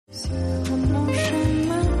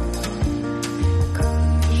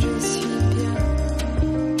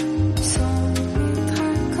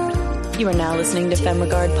You are now listening to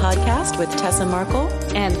FemRegard Podcast with Tessa Markle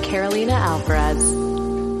and Carolina Alvarez.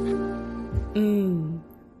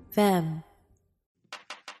 Fem.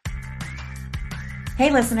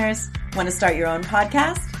 Hey listeners, want to start your own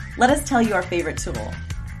podcast? Let us tell you our favorite tool.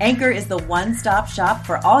 Anchor is the one-stop shop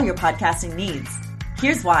for all your podcasting needs.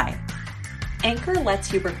 Here's why. Anchor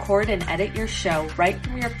lets you record and edit your show right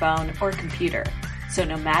from your phone or computer. So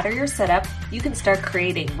no matter your setup, you can start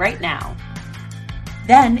creating right now.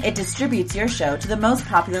 Then it distributes your show to the most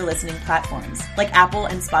popular listening platforms like Apple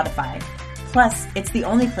and Spotify. Plus, it's the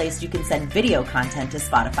only place you can send video content to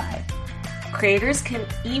Spotify. Creators can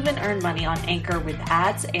even earn money on Anchor with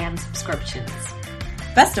ads and subscriptions.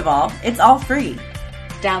 Best of all, it's all free.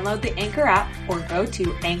 Download the Anchor app or go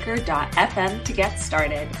to anchor.fm to get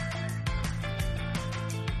started.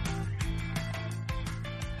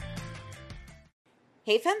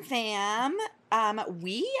 Hey fam,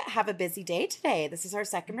 we have a busy day today. This is our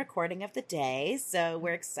second recording of the day, so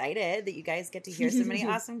we're excited that you guys get to hear so many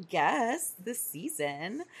awesome guests this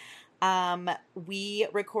season. We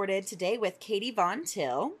recorded today with Katie Von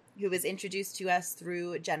Til, who was introduced to us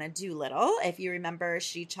through Jenna Doolittle. If you remember,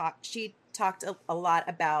 she talked a lot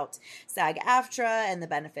about SAG-AFTRA and the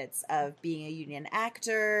benefits of being a union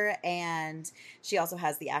actor, and she also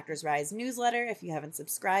has the Actors Rise newsletter. If you haven't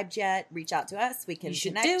subscribed yet, reach out to us. We can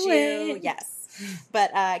connect you. Yes.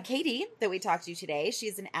 But Katie, that we talked to today,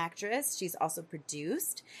 she's an actress. She's also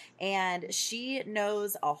produced, and she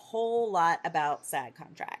knows a whole lot about SAG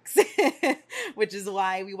contracts, which is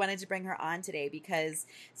why we wanted to bring her on today, because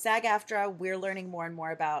SAG-AFTRA, we're learning more and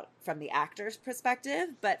more about from the actor's perspective,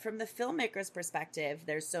 but from the filmmaker's perspective,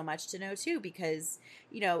 there's so much to know too, because,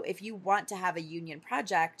 you know, if you want to have a union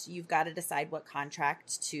project, you've got to decide what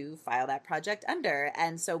contract to file that project under.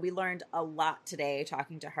 And so we learned a lot today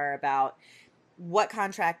talking to her about what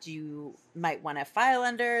contract you might want to file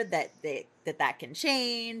under, that can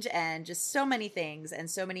change, and just so many things and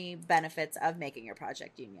so many benefits of making your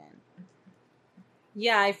project union.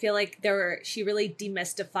 Yeah, I feel like she really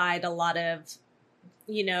demystified a lot of,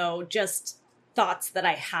 just thoughts that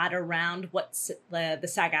I had around what the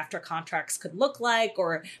SAG-AFTRA contracts could look like,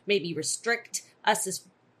 or maybe restrict us as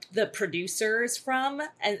the producers from,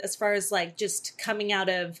 as far as like just coming out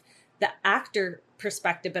of the actor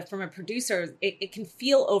perspective, but from a producer, it can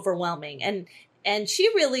feel overwhelming. And she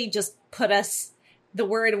really just put us, the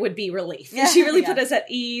word would be relief. Yeah, she really put us at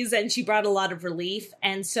ease, and she brought a lot of relief.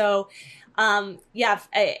 And so,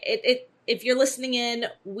 if you're listening in,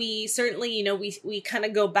 we certainly, we kind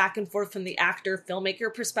of go back and forth from the actor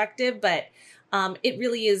filmmaker perspective, but it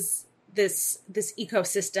really is this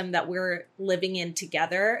ecosystem that we're living in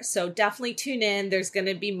together. So definitely tune in. There's going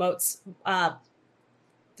to be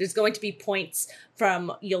there's going to be points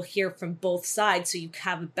you'll hear from both sides, so you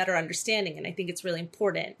have a better understanding. And I think it's really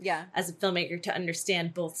important as a filmmaker to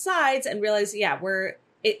understand both sides and realize,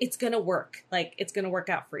 it's going to work. Like, it's going to work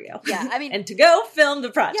out for you. Yeah, I mean, and to go film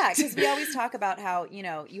the project. Yeah, because we always talk about how,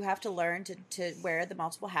 you have to learn to wear the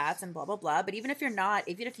multiple hats and blah, blah, blah. But even if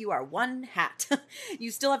you are one hat,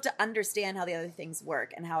 you still have to understand how the other things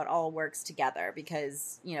work and how it all works together.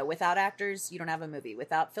 Because, without actors, you don't have a movie.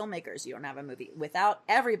 Without filmmakers, you don't have a movie. Without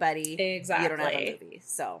everybody, you don't have a movie.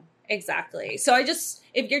 So... Exactly. So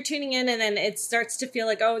if you're tuning in and then it starts to feel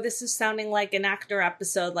like, oh, this is sounding like an actor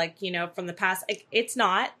episode, like, from the past, it's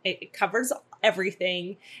not. It covers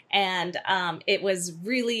everything. And it was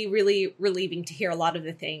really, really relieving to hear a lot of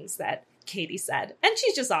the things that Katie said. And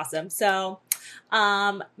she's just awesome. So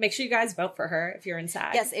make sure you guys vote for her if you're in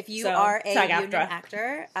SAG. Yes, if you are a union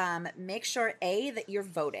actor, make sure, that you're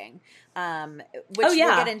voting. Which we'll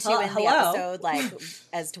get into in the episode, like,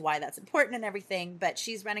 as to why that's important and everything. But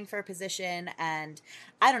she's running for a position, and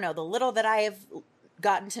I don't know, the little that I have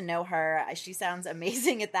gotten to know her, she sounds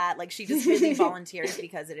amazing at that. Like, she just really volunteers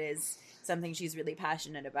because it is something she's really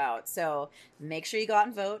passionate about. So make sure you go out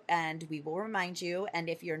and vote, and we will remind you. And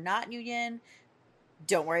if you're not union,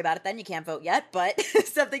 don't worry about it then. You can't vote yet, but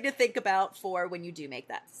something to think about for when you do make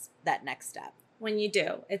that next step. When you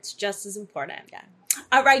do, it's just as important. Yeah.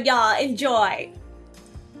 All right, y'all, enjoy.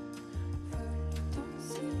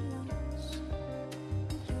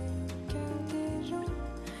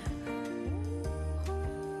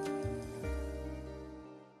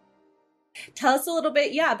 Tell us a little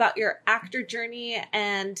bit, about your actor journey.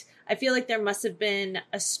 And I feel like there must have been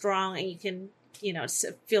a strong, and you can,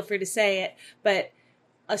 feel free to say it, but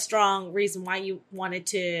a strong reason why you wanted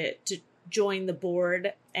to join the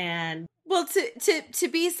board. And well, to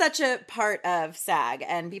be such a part of SAG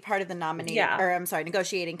and be part of the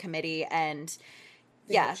negotiating committee, and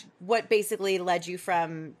Yeah. What basically led you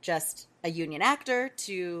from just a union actor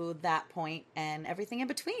to that point and everything in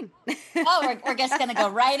between. Oh, we're just going to go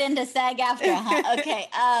right into SAG-AFTRA, huh? Okay.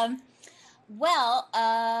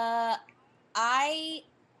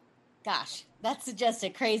 Gosh, that's just a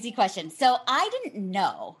crazy question. So I didn't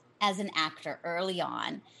know as an actor early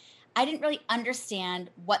on, I didn't really understand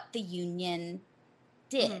what the union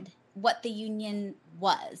did, what the union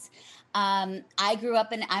was. I grew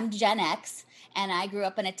up I'm Gen X, and I grew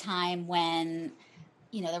up in a time when,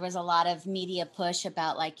 there was a lot of media push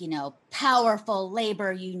about powerful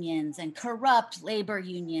labor unions and corrupt labor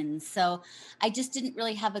unions. So I just didn't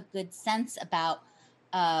really have a good sense about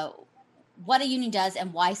what a union does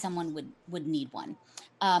and why someone would need one.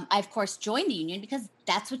 I of course joined the union because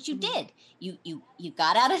that's what you did. You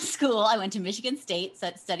got out of school. I went to Michigan State,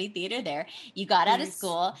 so studied theater there. You got out of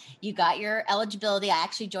school. You got your eligibility. I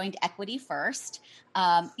actually joined Equity first,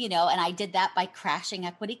 and I did that by crashing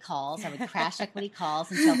Equity calls. I would crash Equity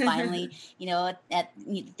calls until finally,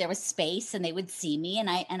 there was space and they would see me, and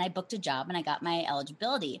I booked a job and I got my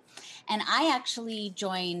eligibility, and I actually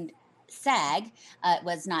joined SAG. It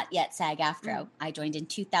was not yet SAG-AFTRA. I joined in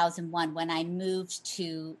 2001 when I moved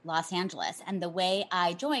to Los Angeles. And the way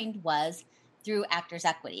I joined was through Actors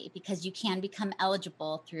Equity, because you can become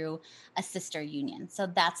eligible through a sister union. So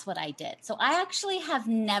that's what I did. So I actually have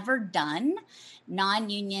never done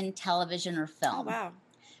non-union television or film. Oh, wow.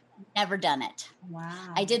 Never done it.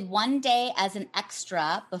 Wow. I did one day as an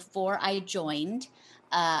extra before I joined,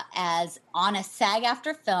 as on a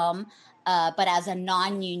SAG-AFTRA film, but as a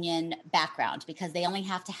non-union background, because they only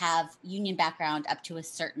have to have union background up to a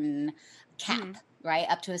certain cap, right?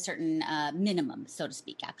 Up to a certain minimum, so to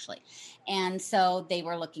speak, actually. And so they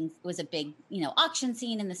were looking, it was a big, auction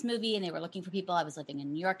scene in this movie, and they were looking for people. I was living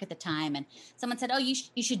in New York at the time, and someone said, oh,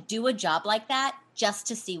 you should do a job like that just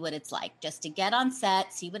to see what it's like, just to get on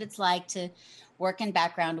set, see what it's like to work in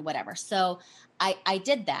background or whatever. So I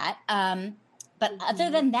did that. But other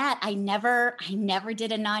than that, I never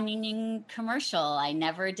did a non-union commercial. I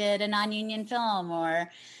never did a non-union film or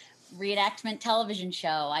reenactment television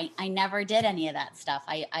show. I never did any of that stuff.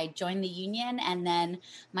 I joined the union, and then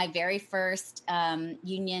my very first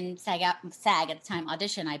union SAG at the time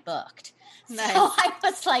audition I booked. Nice. So I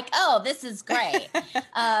was like, oh, this is great.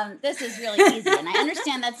 This is really easy. And I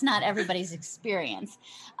understand that's not everybody's experience.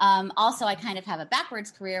 Also, I kind of have a backwards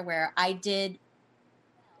career where I did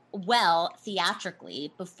well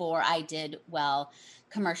theatrically before I did well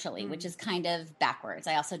commercially, which is kind of backwards.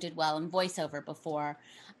 I also did well in voiceover before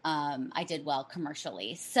I did well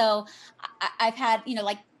commercially. So I've had,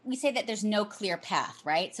 we say that there's no clear path,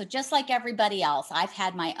 right? So just like everybody else, I've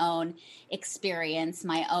had my own experience,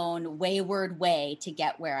 my own wayward way to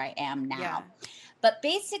get where I am now. Yeah. But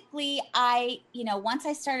basically, once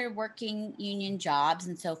I started working union jobs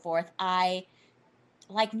and so forth,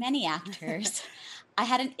 like many actors, I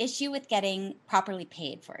had an issue with getting properly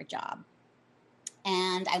paid for a job.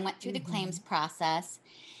 And I went through the claims process,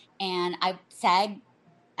 and SAG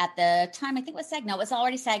at the time, I think it was SAG, no, it was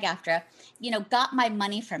already SAG-AFTRA, got my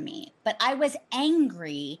money from me. But I was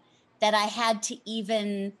angry that I had to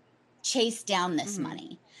even chase down this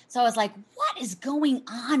money. So I was like, what is going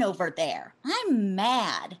on over there? I'm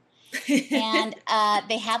mad. And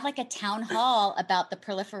they had like a town hall about the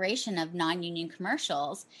proliferation of non-union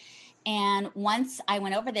commercials. And once I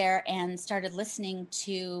went over there and started listening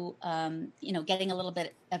to, getting a little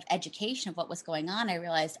bit of education of what was going on, I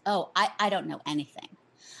realized, I don't know anything.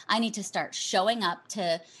 I need to start showing up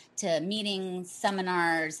to meetings,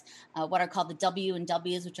 seminars, what are called the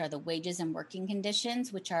W&Ws, which are the wages and working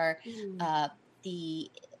conditions, which are the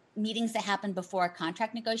meetings that happen before a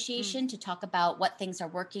contract negotiation to talk about what things are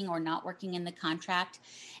working or not working in the contract.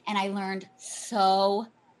 And I learned so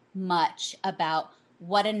much about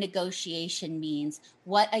what a negotiation means,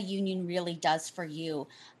 what a union really does for you,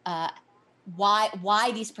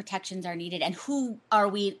 why these protections are needed, and who are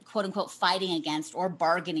we, quote unquote, fighting against or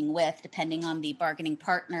bargaining with, depending on the bargaining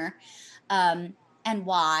partner, and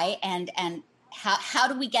why, and how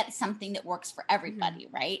do we get something that works for everybody,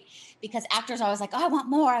 right? Because actors are always like, oh, I want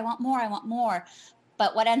more, I want more, I want more.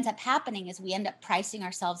 But what ends up happening is we end up pricing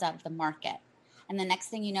ourselves out of the market. And the next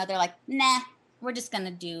thing you know, they're like, nah, we're just going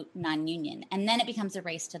to do non-union. And then it becomes a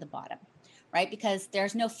race to the bottom, right? Because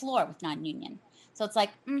there's no floor with non-union. So it's like,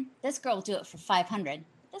 this girl will do it for $500.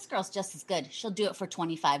 This girl's just as good. She'll do it for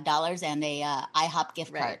 $25 and a IHOP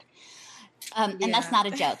gift card. And that's not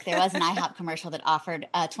a joke. There was an IHOP commercial that offered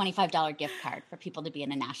a $25 gift card for people to be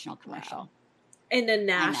in a national commercial. Wow. In a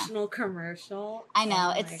national commercial? I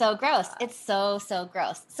know. It's so gross. It's so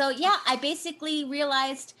gross. So yeah, I basically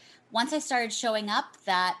realized once I started showing up,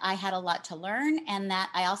 that I had a lot to learn and that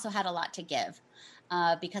I also had a lot to give,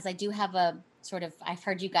 because I do have a sort of, I've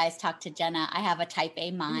heard you guys talk to Jenna, I have a type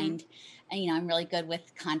A mind. And, you know, I'm really good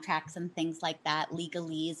with contracts and things like that.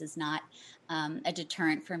 Legalese is not a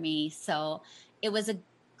deterrent for me. So it was a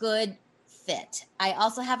good fit. I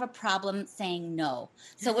also have a problem saying no.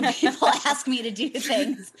 So when people ask me to do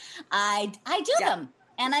things, I do them.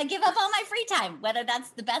 And I give up all my free time, whether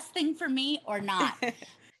that's the best thing for me or not.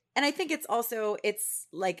 And I think it's also, it's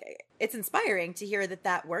inspiring to hear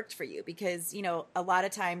that worked for you, because, you know, a lot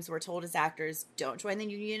of times we're told as actors, don't join the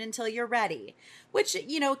union until you're ready, which,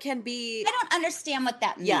 you know, can be. I don't understand what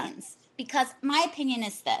that means, because my opinion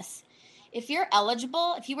is this. If you're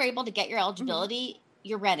eligible, if you were able to get your eligibility,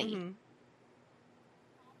 you're ready.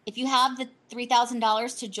 If you have the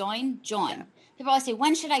 $3,000 to join. Yeah. People always say,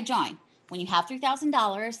 when should I join? When you have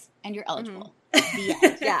 $3,000 and you're eligible. The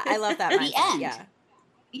end. Yeah, I love that. The end.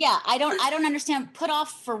 Yeah, I don't understand. Put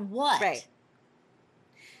off for what? Right.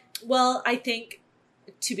 Well, I think,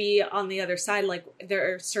 to be on the other side, like,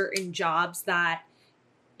 there are certain jobs that,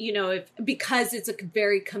 you know, because it's a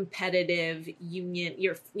very competitive union,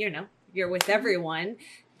 you're with everyone,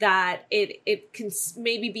 that it can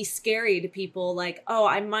maybe be scary to people, like, oh,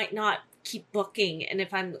 I might not keep booking. And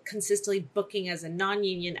if I'm consistently booking as a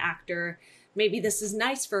non-union actor, maybe this is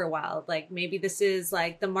nice for a while. Like, maybe this is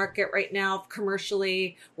like the market right now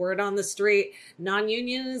commercially, word on the street.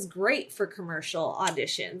 Non-union is great for commercial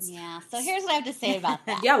auditions. Yeah. So here's what I have to say about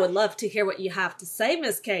that. Yeah, would love to hear what you have to say,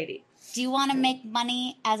 Miss Katie. Do you want to make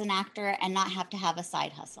money as an actor and not have to have a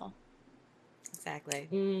side hustle? Exactly.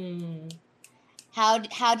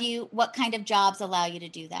 What kind of jobs allow you to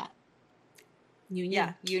do that? Union.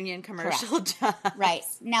 Yeah, union commercial jobs. Right.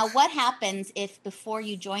 Now, what happens if before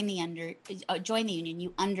you join the union,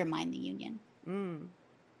 you undermine the union? Do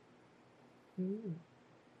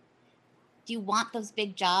you want those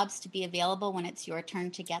big jobs to be available when it's your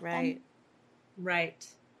turn to get them? Right.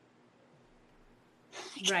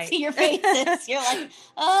 I can see your faces. You're like,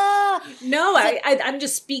 oh. No, I'm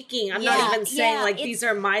just speaking. I'm not even saying these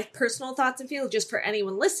are my personal thoughts and feelings, just for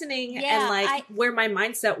anyone listening, and where my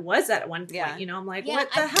mindset was at one point. Yeah. You know, I'm like, what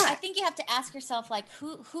the heck? I think you have to ask yourself, like,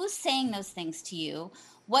 who's saying those things to you?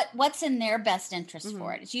 What's in their best interest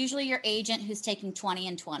for it? It's usually your agent who's taking 20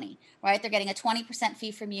 and 20, right? They're getting a 20%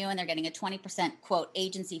 fee from you, and they're getting a 20% quote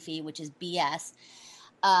agency fee, which is BS,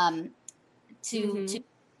 to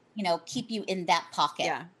you know, keep you in that pocket.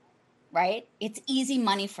 Yeah. Right? It's easy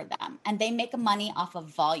money for them. And they make money off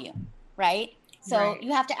of volume. Right? So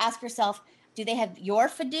you have to ask yourself, do they have your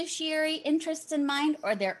fiduciary interests in mind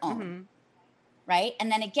or their own? Right?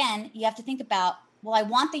 And then again, you have to think about, well, I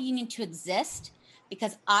want the union to exist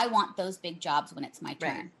because I want those big jobs when it's my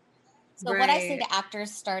turn. Right. So what I say to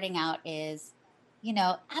actors starting out is, you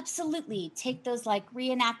know, absolutely take those like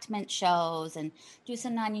reenactment shows and do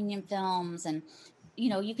some non-union films, and you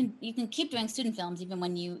know, you can keep doing student films even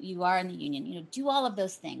when you are in the union. You know, do all of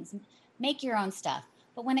those things. Make your own stuff.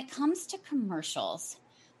 But when it comes to commercials,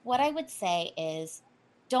 what I would say is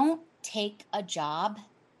don't take a job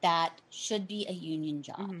that should be a union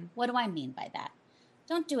job. What do I mean by that?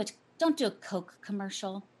 Don't do a Coke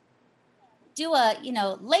commercial. Do a, you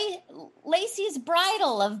know, Lacey's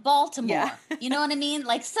Bridal of Baltimore. Yeah. You know what I mean?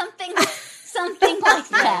 Like something like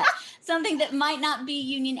that. Something that might not be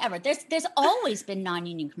union ever. There's always been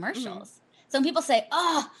non-union commercials. Some people say,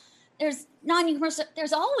 oh, there's non-union commercials.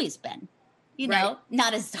 There's always been, you know,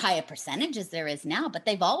 not as high a percentage as there is now, but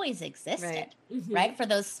they've always existed, right? For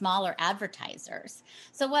those smaller advertisers.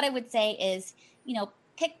 So what I would say is, you know,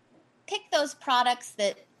 pick those products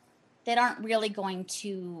that aren't really going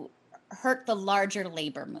to hurt the larger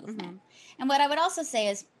labor movement. And what I would also say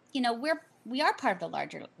is, you know, we are part of the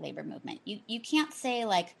larger labor movement. You can't say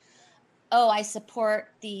like, oh, I support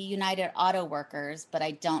the United Auto Workers, but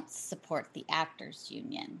I don't support the Actors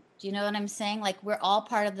Union. Do you know what I'm saying? Like, we're all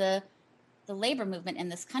part of the labor movement in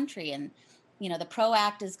this country. And, you know, the PRO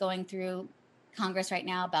Act is going through Congress right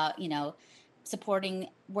now about, you know, supporting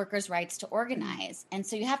workers' rights to organize. And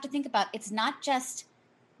so you have to think about, it's not just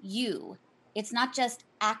you. It's not just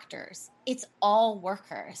actors. It's all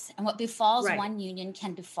workers. And what befalls one union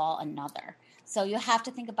can befall another. So you have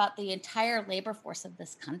to think about the entire labor force of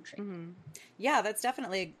this country. Yeah, that's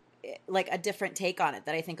definitely like a different take on it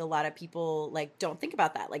that I think a lot of people like don't think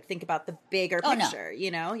about that. Like think about the bigger picture,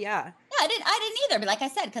 you know? Yeah. Yeah, I didn't either. But like I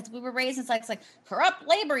said, because we were raised in it's like corrupt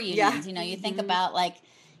labor unions. You know, you think about like,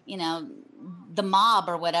 you know, the mob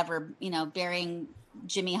or whatever, you know, burying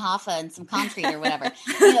Jimmy Hoffa in some concrete or whatever.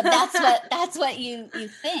 You know, that's what you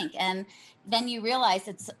think. And then you realize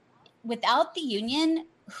it's without the union,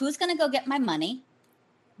 who's going to go get my money?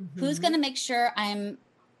 Who's going to make sure I'm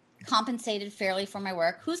compensated fairly for my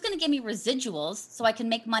work? Who's going to give me residuals so I can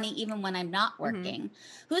make money even when I'm not working?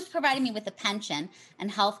 Who's providing me with a pension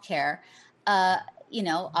and health care?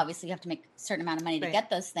 Obviously you have to make a certain amount of money to get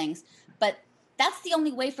those things, but that's the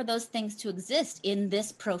only way for those things to exist in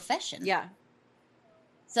this profession. Yeah.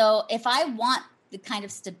 So if I want the kind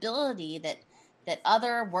of stability that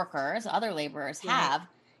other workers, other laborers have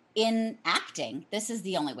in acting, this is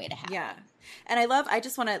the only way to have it. And I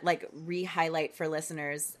just want to like re-highlight for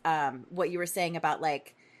listeners what you were saying about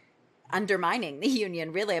like undermining the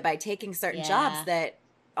union really by taking certain jobs that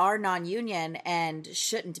are non-union and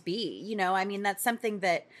shouldn't be, I mean, that's something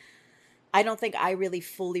that I don't think I really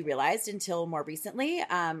fully realized until more recently,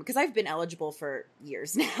 because I've been eligible for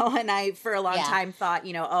years now, and I for a long time thought,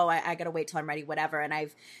 I got to wait till I'm ready, whatever. And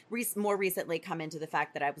I've more recently come into the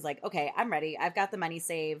fact that I was like, okay, I'm ready. I've got the money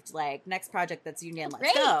saved. Like next project that's union,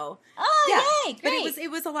 let's go. Oh, yay, great. But it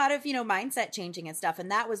was a lot of mindset changing and stuff,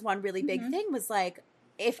 and that was one really big thing. Was like,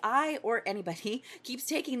 if I or anybody keeps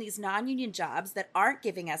taking these non-union jobs that aren't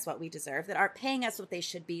giving us what we deserve, that aren't paying us what they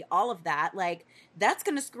should be, all of that, like that's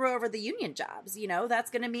going to screw over the union jobs.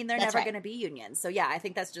 That's going to mean they're never going to be union. So I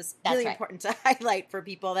think that's just really important to highlight for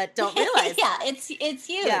people that don't realize. It's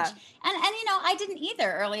huge. Yeah. And I didn't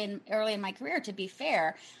either early in my career, to be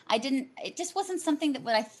fair. It just wasn't something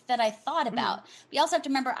that I thought about. We also have to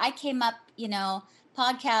remember I came up,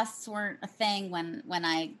 podcasts weren't a thing when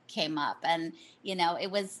I came up, and it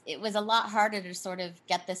was a lot harder to sort of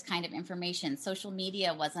get this kind of information. Social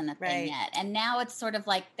media wasn't a thing yet, and now it's sort of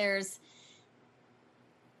like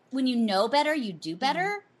when you know better, you do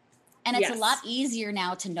better, and it's a lot easier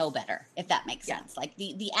now to know better, if that makes sense. Like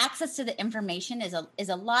the access to the information is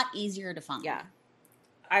a lot easier to find. Yeah,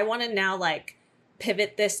 I want to now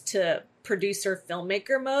pivot this to producer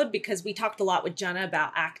filmmaker mode, because we talked a lot with Jenna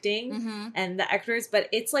about acting and the actors, but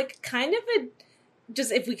it's kind of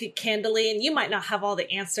just if we could candidly, and you might not have all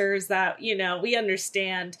the answers that we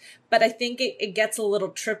understand, but I think it gets a little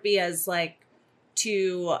trippy as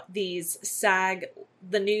to these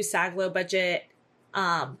the new SAG low budget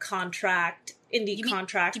contract, indie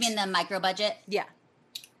contract. Do you mean the micro budget? Yeah.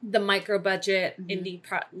 The micro budget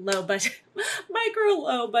low budget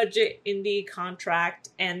low budget indie contract,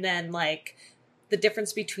 and then the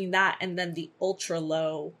difference between that and then the ultra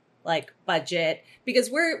low budget, because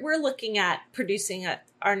we're looking at producing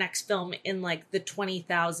our next film in the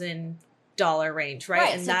 $20,000 range,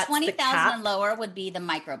 right? And so that's 20,000 and lower would be the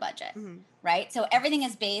micro budget, right? So everything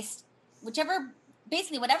is based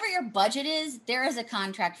basically whatever your budget is, there is a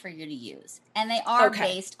contract for you to use, and they are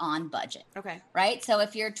based on budget. Okay. Right. So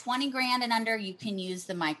if you're 20 grand and under, you can use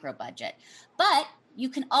the micro budget, but you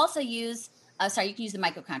can also use, you can use the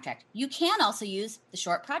micro contract. You can also use the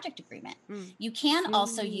short project agreement. You can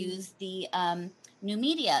also use the new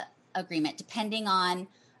media agreement, depending on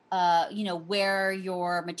where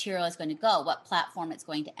your material is going to go, what platform it's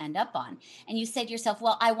going to end up on. And you say to yourself,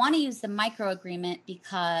 well, I want to use the micro agreement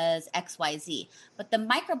because XYZ, but the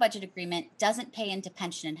micro budget agreement doesn't pay into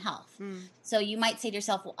pension and health. So you might say to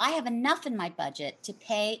yourself, well, I have enough in my budget to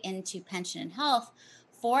pay into pension and health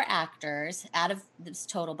for actors out of this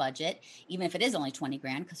total budget, even if it is only 20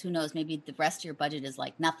 grand, because who knows, maybe the rest of your budget is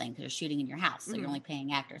nothing because you're shooting in your house. So you're only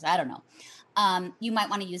paying actors. I don't know. You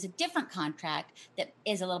might want to use a different contract that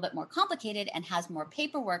is a little bit more complicated and has more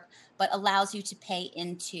paperwork, but allows you to pay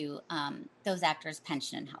into those actors'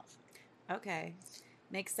 pension and health. Okay.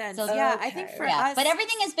 Makes sense. So, I think for us... But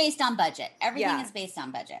everything is based on budget. Everything is based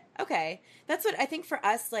on budget. Okay. That's what I think for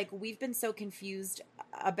us, we've been so confused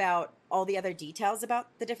about all the other details about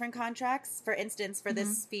the different contracts. For instance, for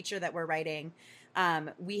this feature that we're writing,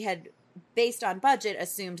 we had, based on budget,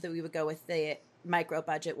 assumed that we would go with the micro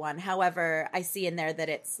budget one. However, I see in there that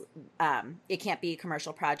it's it can't be a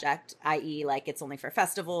commercial project, i.e. it's only for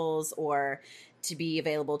festivals or to be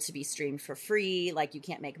available to be streamed for free. You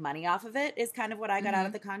can't make money off of it is kind of what I got out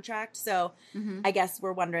of the contract. So I guess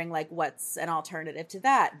we're wondering what's an alternative to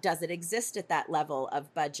that? Does it exist at that level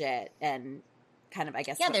of budget? And kind of, I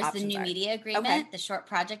guess, there's the new media agreement, the short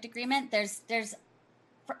project agreement. There's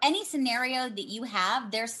for any scenario that you have,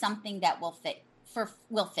 there's something that will fit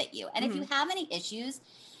you. And if you have any issues,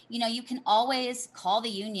 you can always call the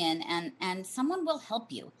union and someone will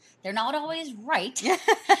help you. They're not always right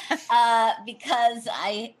because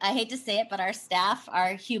I hate to say it, but our staff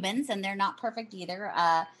are humans and they're not perfect either.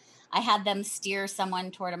 I had them steer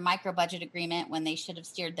someone toward a micro budget agreement when they should have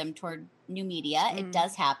steered them toward new media. It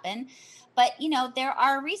does happen. But, there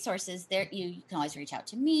are resources there. You can always reach out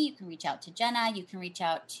to me. You can reach out to Jenna. You can reach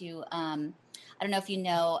out to, I don't know if you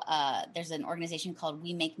know, there's an organization called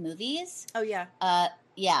We Make Movies. Oh, yeah.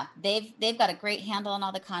 Yeah, they've got a great handle on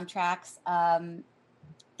all the contracts.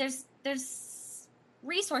 There's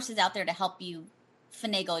resources out there to help you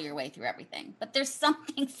finagle your way through everything, but there's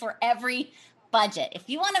something for every budget. If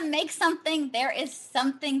you want to make something, there is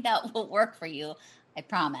something that will work for you. I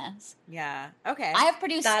promise. Yeah. Okay. I've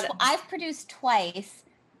produced twice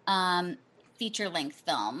feature length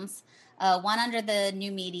films. One under the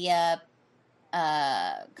New Media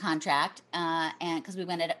contract, and because we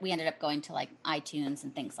ended up going to like iTunes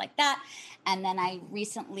and things like that, and then I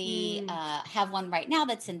recently have one right now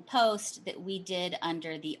that's in post that we did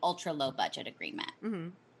under the ultra low budget agreement. Mm-hmm.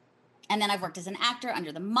 And then I've worked as an actor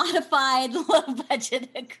under the modified low budget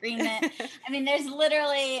agreement. I mean, there's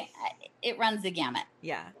literally, it runs the gamut.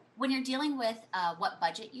 Yeah. When you're dealing with what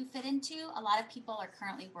budget you fit into, a lot of people are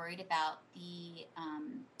currently worried about the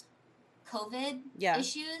COVID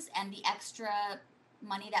issues and the extra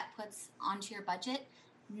money that puts onto your budget.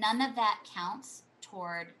 None of that counts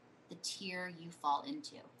toward the tier you fall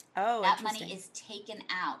into. Oh, that money is taken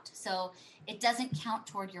out. So it doesn't count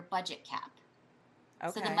toward your budget cap.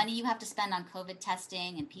 Okay. So the money you have to spend on COVID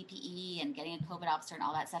testing and PPE and getting a COVID officer and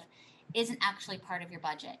all that stuff isn't actually part of your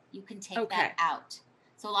budget. You can take that out.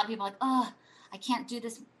 So a lot of people are like, oh, I can't do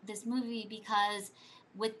this movie because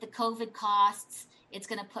with the COVID costs, it's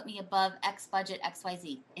going to put me above X budget,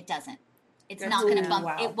 XYZ. It doesn't. It's not going to bump.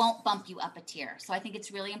 Wow. It won't bump you up a tier. So I think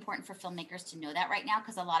it's really important for filmmakers to know that right now,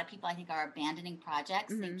 because a lot of people I think are abandoning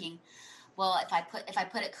projects thinking, well, if I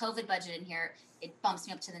put a COVID budget in here, it bumps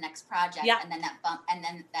me up to the next project, and then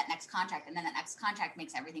that next contract, and then that next contract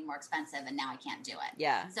makes everything more expensive, and now I can't do it.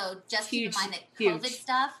 Yeah. So just keep in mind that COVID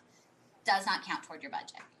stuff does not count toward your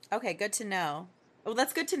budget. Okay, good to know. Well,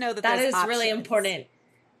 that's good to know that is options. Really important.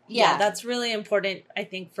 Yeah, that's really important, I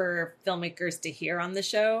think, for filmmakers to hear on the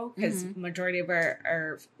show, because majority of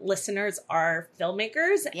our listeners are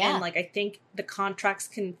filmmakers. Yeah. And, like, I think the contracts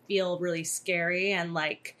can feel really scary and,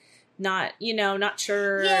 like, not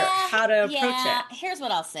sure how to approach it. Here's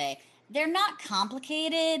what I'll say. They're not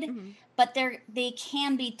complicated, but they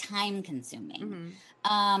can be time consuming.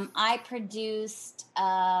 I produced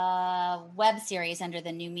a web series under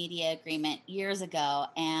the New Media agreement years ago,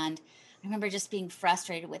 and I remember just being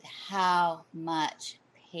frustrated with how much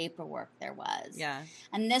paperwork there was. Yeah.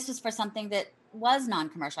 And this was for something that was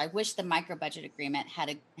non-commercial. I wish the micro budget agreement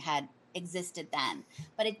had existed then,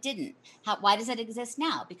 but it didn't. Why does it exist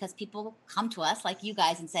now? Because people come to us like you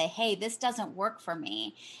guys and say, hey, this doesn't work for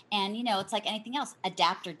me. And, it's like anything else,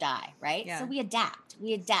 adapt or die, right? Yeah. So we adapt.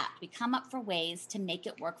 We come up for ways to make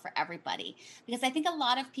it work for everybody. Because I think a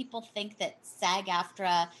lot of people think that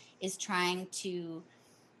SAG-AFTRA is trying to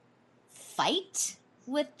fight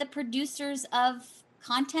with the producers of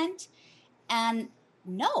content, and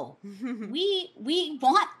no, we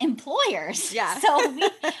want employers. Yeah. So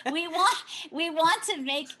we want to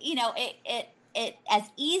make it as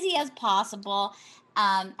easy as possible,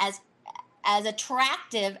 as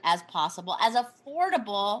attractive as possible, as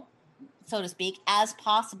affordable, so to speak, as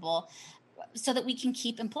possible, so that we can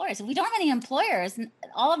keep employers. If we don't have any employers,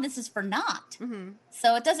 all of this is for naught.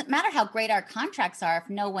 So it doesn't matter how great our contracts are if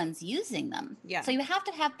no one's using them. Yeah. So you have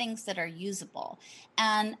to have things that are usable.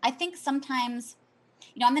 And I think sometimes,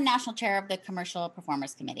 I'm the national chair of the Commercial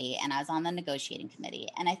Performers Committee, and I was on the negotiating committee.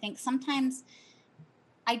 And I think sometimes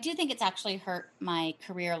I do think it's actually hurt my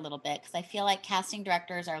career a little bit, because I feel like casting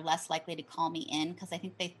directors are less likely to call me in because I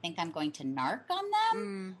think they think I'm going to narc on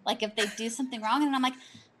them. Like if they do something wrong, and I'm like,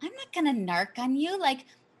 I'm not going to narc on you. Like,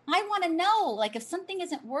 I want to know, like, if something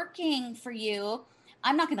isn't working for you,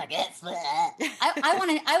 I'm not going to be like, it's I want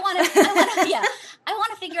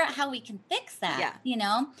to figure out how we can fix that.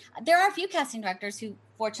 Yeah. There are a few casting directors who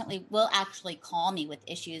fortunately will actually call me with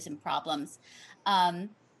issues and problems,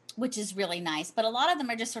 which is really nice. But a lot of them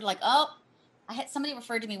are just sort of like, oh, somebody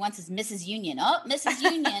referred to me once as Mrs. Union. Oh, Mrs.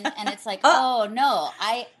 Union. And it's like, oh no,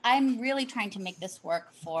 I'm really trying to make this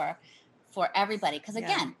work for everybody. Because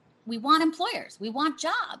again, we want employers. We want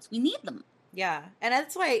jobs. We need them. Yeah. And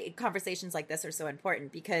that's why conversations like this are so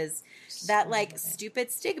important, because that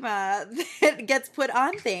stupid stigma that gets put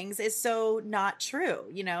on things is so not true,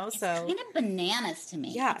 It's kind of bananas to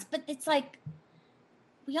me. Yeah. But it's like,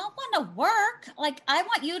 we all want to work. Like, I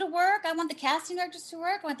want you to work. I want the casting directors to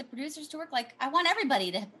work. I want the producers to work. Like, I want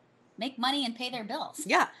everybody to make money and pay their bills.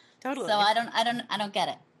 Yeah, totally. So I don't get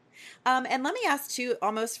it. And let me ask too,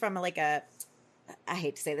 almost from I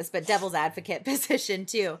hate to say this, but devil's advocate position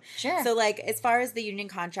too. Sure. So as far as the union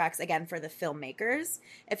contracts, again, for the filmmakers,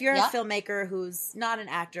 if you're a filmmaker who's not an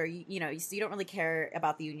actor, you don't really care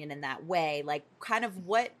about the union in that way, like kind of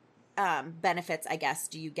what benefits, I guess,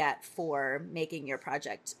 do you get for making your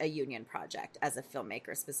project a union project as a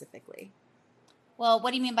filmmaker specifically? Well,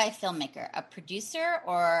 what do you mean by a filmmaker? A producer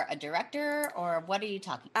or a director, or what are you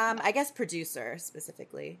talking about? I guess producer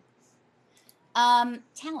specifically.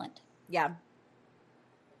 Talent. Yeah.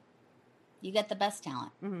 You get the best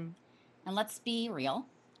talent. Mm-hmm. And let's be real.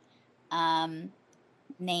 Names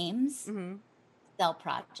Mm-hmm. sell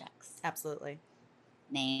projects. Absolutely.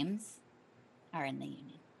 Names are in the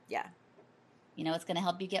union. Yeah. You know what's going to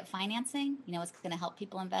help you get financing? You know what's going to help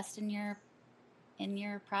people invest in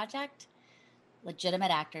your project? Legitimate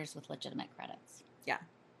actors with legitimate credits. Yeah.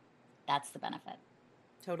 That's the benefit.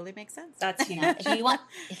 Totally makes sense. That's You huge. know,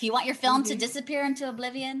 if you want your film to disappear into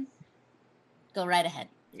oblivion, go right ahead.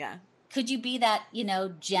 Yeah. Could you be that,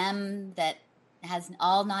 gem that has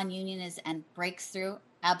all non-union and breaks through?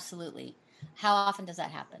 Absolutely. How often does that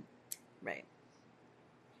happen? Right.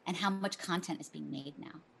 And how much content is being made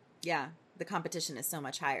now? Yeah. The competition is so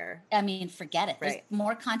much higher. I mean, forget it. Right. There's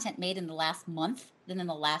more content made in the last month than in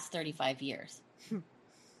the last 35 years.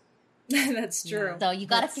 That's true. So you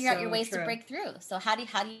got to That's figure out your so ways true. to break through. So how do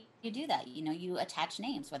you do that? You attach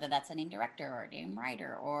names, whether that's a name director or a name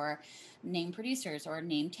writer or name producers or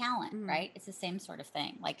name talent, right? It's the same sort of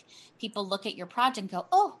thing. Like people look at your project and go,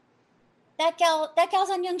 "Oh, that gal's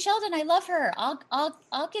on Young Sheldon. I love her.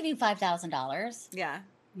 I'll give you $5,000." Yeah.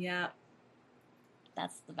 Yeah.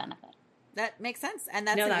 That's the benefit. That makes sense. And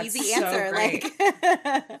that's No, an that's easy so answer. great.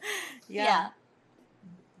 Like, Yeah.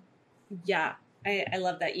 Yeah. I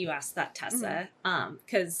love that you asked that, Tessa.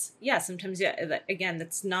 Because sometimes, again,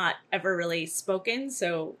 that's not ever really spoken.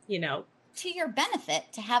 So, To your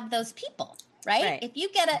benefit to have those people, right? Right. If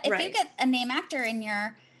you get Right. you get a name actor in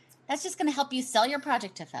that's just going to help you sell your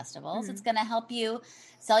project to festivals. It's going to help you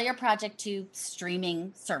sell your project to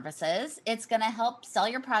streaming services. It's going to help sell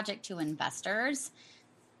your project to investors.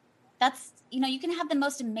 That's, you can have the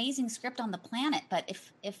most amazing script on the planet, but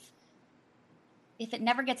if it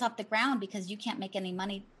never gets off the ground because you can't make any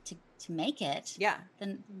money to make it, yeah.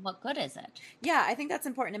 then what good is it? Yeah. I think that's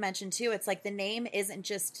important to mention too. It's like the name isn't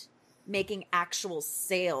just making actual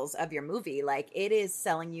sales of your movie. Like it is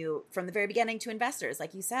selling you from the very beginning to investors.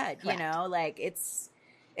 Like you said, Correct. like it's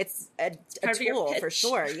a Part of your tool for pitch.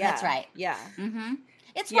 sure. Yeah. That's right. Yeah. Mm-hmm.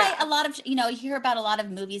 It's Yeah. why a lot of, you hear about a lot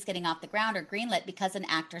of movies getting off the ground or greenlit because an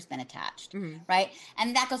actor's been attached, right?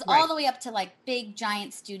 And that goes all Right. the way up to like big,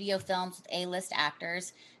 giant studio films with A-list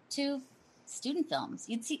actors to student films.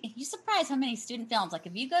 You're surprised how many student films, like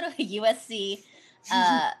if you go to a USC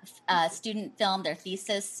student film, their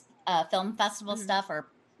thesis film festival stuff or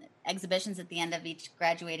exhibitions at the end of each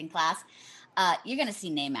graduating class, you're going to see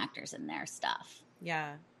name actors in their stuff.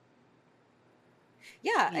 Yeah.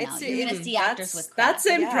 Yeah. You're going to see actors with That's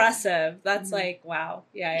credits. impressive. That's like, wow.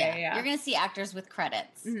 Yeah. You're going to see actors with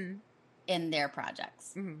credits Mm-hmm. in their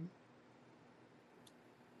projects. Mm-hmm.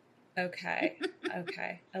 Okay.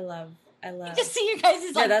 I love. You just see your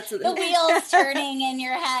guys' the wheels turning in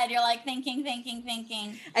your head. You're like thinking.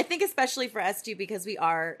 I think especially for us too, because we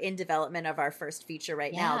are in development of our first feature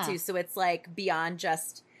right now too. So it's like beyond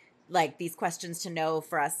just like these questions to know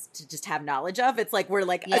for us to just have knowledge of. It's like we're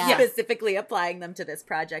like specifically applying them to this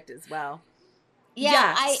project as well.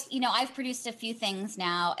 Yeah, Yes. I've produced a few things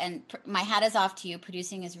now, and my hat is off to you.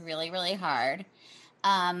 Producing is really, really hard.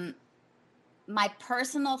 My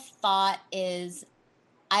personal thought is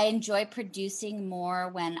I enjoy producing more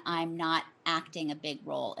when I'm not acting a big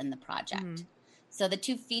role in the project. So the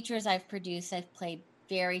two features I've produced, I've played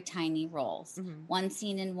very tiny roles. One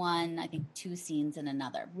scene in one, I think 2 scenes in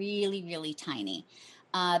another. Really, really tiny.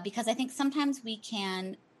 Because I think sometimes we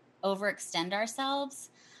can overextend ourselves.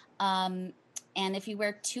 And if you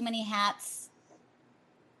wear too many hats,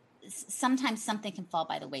 sometimes something can fall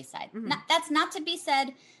by the wayside. That's not to be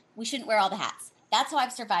said we shouldn't wear all the hats. That's how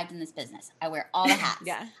I've survived in this business. I wear all the hats.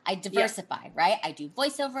 I diversify, right? I do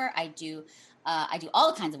voiceover. I do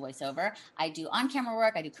all kinds of voiceover. I do on-camera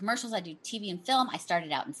work. I do commercials. I do TV and film. I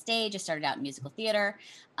started out in stage. I started out in musical theater.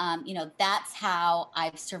 That's how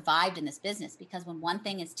I've survived in this business, because when one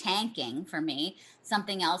thing is tanking for me,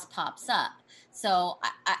 something else pops up. So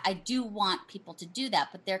I do want people to do that,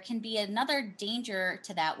 but there can be another danger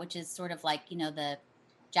to that, which is sort of like, the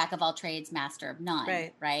jack of all trades, master of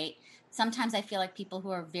none, right? Sometimes I feel like people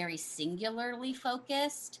who are very singularly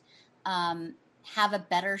focused have a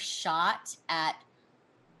better shot at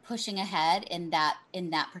pushing ahead in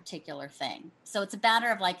that particular thing. So it's a matter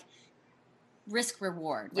of like risk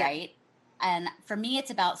reward, right? And for me,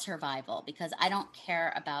 it's about survival, because I don't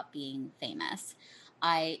care about being famous.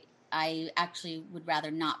 I actually would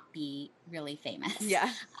rather not be really famous. Yeah.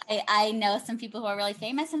 I know some people who are really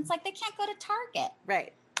famous, and it's like they can't go to Target.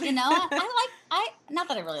 Right. You know, I not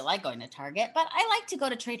that I really like going to Target, but I like to go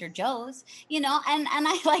to Trader Joe's, you know, and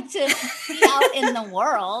I like to be out in the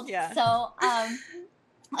world. Yeah. So, I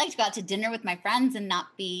like to go out to dinner with my friends and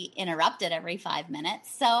not be interrupted every 5 minutes.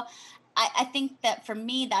 So I think that for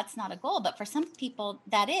me, that's not a goal, but for some people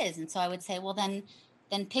that is. And so I would say, well, then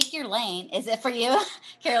pick your lane. Is it for you,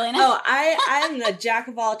 Carolina? Oh, I'm the jack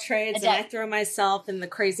of all trades, and I throw myself in the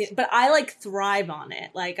crazy, but I like thrive on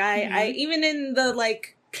it. Like I even in the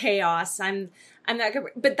like chaos, I'm not good,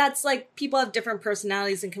 but that's like people have different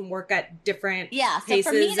personalities and can work at different paces. So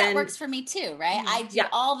for me, that works for me too, right? I do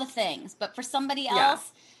all the things, but for somebody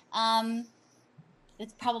else,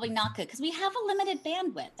 it's probably not good because we have a limited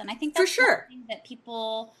bandwidth, and I think that's something that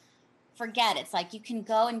people forget. It's like you can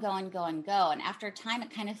go and go and go and go, and after a time,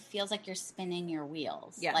 it kind of feels like you're spinning your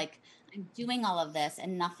wheels. Yeah. Like I'm doing all of this,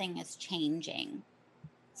 and nothing is changing.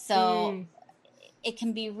 So it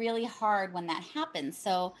can be really hard when that happens.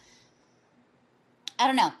 So I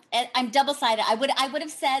don't know. I'm double-sided. I would have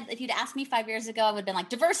said, if you'd asked me 5 years ago, I would have been like,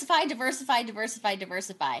 diversify, diversify, diversify,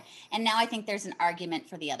 diversify. And now I think there's an argument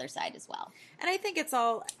for the other side as well. And I think it's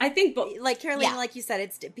all, like Carolina, like you said,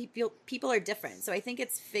 it's people are different. So I think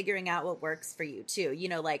it's figuring out what works for you too. You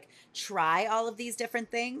know, like try all of these different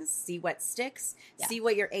things, see what sticks, see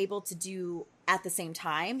what you're able to do at the same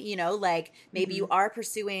time. You know, like maybe you are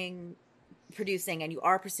producing and you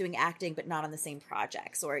are pursuing acting, but not on the same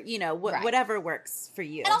projects, or you know whatever works for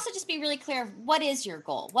you. And also just be really clear of what is your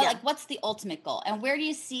goal. Like what's the ultimate goal, and where do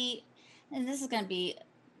you see? And this is going to be,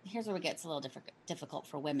 here's where it gets a little difficult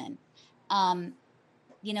for women.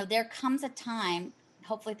 You know, there comes a time,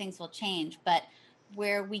 hopefully things will change, but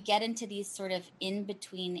where we get into these sort of in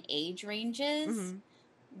between age ranges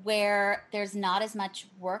where there's not as much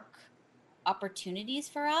work opportunities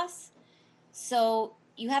for us. So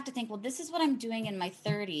you have to think, well, this is what I'm doing in my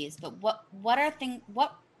 30s, but what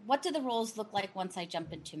do the roles look like once I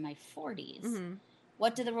jump into my 40s?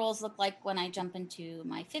 What do the roles look like when I jump into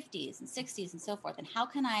my 50s and 60s and so forth? And how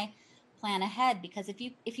can I plan ahead? Because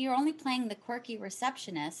if you're only playing the quirky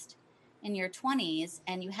receptionist in your 20s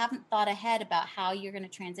and you haven't thought ahead about how you're going to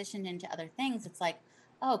transition into other things, it's like,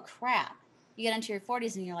 oh crap. You get into your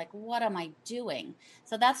 40s and you're like, what am I doing?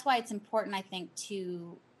 So that's why it's important, I think,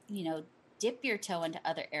 to, you know, dip your toe into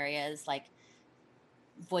other areas like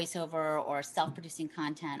voiceover or self-producing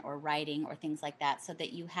content or writing or things like that, so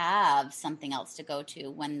that you have something else to go to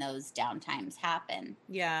when those downtimes happen.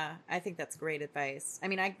 Yeah, I think that's great advice. I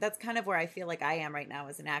mean, that's kind of where I feel like I am right now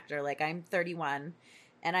as an actor. Like I'm 31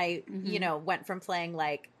 and I, you know, went from playing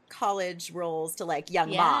like college roles to like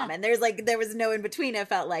young mom, and there was no in between. It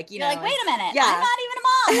felt like, you're like, wait a minute, I'm not even a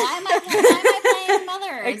mom. Why am I playing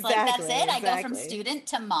mother? It's like, that's it. I go from student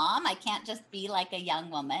to mom. I can't just be like a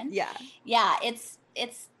young woman. Yeah.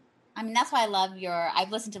 It's. I mean, that's why I love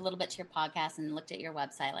I've listened to a little bit to your podcast and looked at your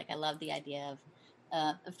website. Like, I love the idea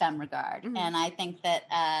of Femme Regard, and I think that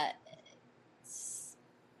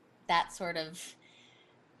that sort of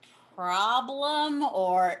problem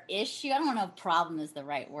or issue, I don't know if problem is the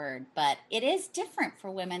right word, but it is different for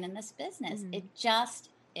women in this business. It just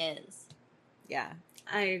is. Yeah,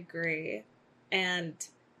 I agree. And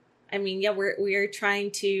I mean, we're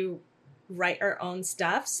trying to write our own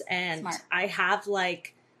stuffs, and Smart. I have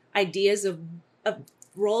like ideas of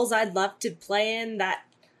roles I'd love to play in that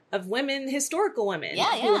of women, historical women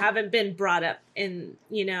who haven't been brought up in,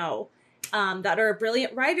 you know, that are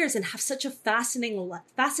brilliant writers and have such a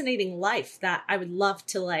fascinating life that I would love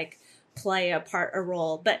to like play a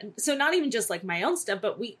role. But so not even just like my own stuff,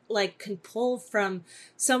 but we like can pull from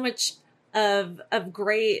so much of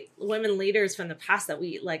great women leaders from the past that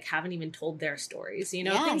we like haven't even told their stories, you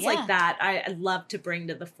know, things like that. I'd love to bring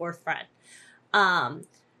to the forefront.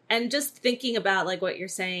 And just thinking about like what you're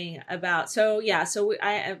saying about,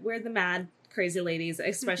 we're the mad crazy ladies,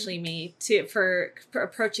 especially me, for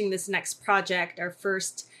approaching this next project, our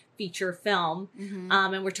first feature film.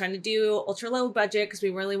 And we're trying to do ultra low budget because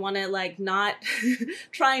we really want to like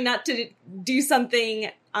trying not to do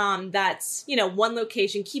something that's, you know, one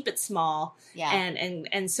location, keep it small.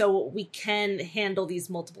 And so we can handle these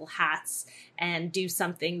multiple hats and do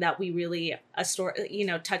something that we really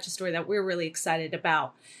touch a story that we're really excited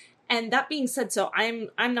about. And that being said, so I'm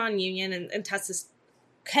non-union and Tessa's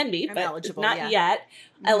can be, but eligible, not yet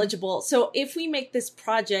eligible. So if we make this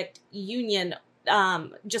project union,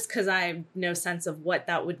 just because I have no sense of what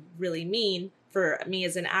that would really mean for me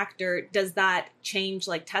as an actor, does that change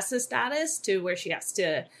like Tessa's status to where she has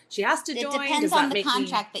to join? It depends on the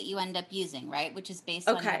contract that you end up using, right? Which is based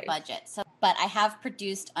on your budget. So, but I have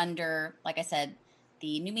produced under, like I said,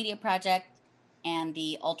 the New Media Project and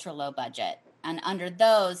the ultra low budget, and under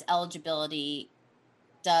those eligibility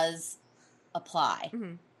does apply.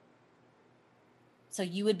 Mm-hmm. So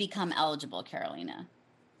you would become eligible, Carolina,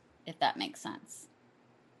 if that makes sense.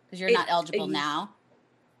 Because you're not eligible now.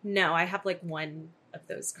 No, I have like one of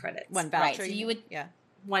those credits. One voucher. Right, so you would,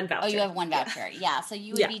 one voucher. Oh, you have one voucher. Yeah. So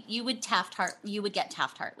you would be, you would get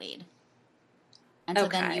Taft-Hartley. And so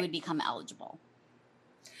then you would become eligible.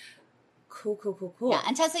 Cool. Yeah,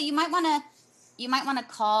 and Tessa, you might want to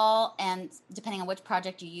call, and depending on which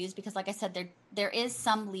project you use, because like I said, there is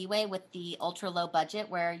some leeway with the ultra low budget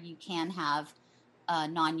where you can have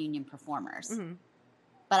non-union performers. Mm-hmm.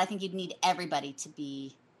 But I think you'd need everybody to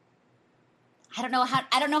be. I don't know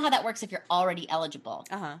how that works if you're already eligible.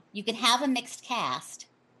 Uh-huh. You can have a mixed cast.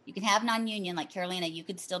 You can have non-union, like Carolina. You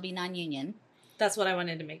could still be non-union. That's what I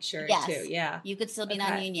wanted to make sure too. Yeah, you could still be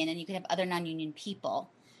non-union, and you could have other non-union people,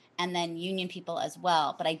 and then union people as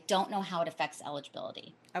well. But I don't know how it affects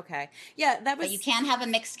eligibility. Okay. Yeah, But you can have a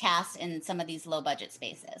mixed cast in some of these low budget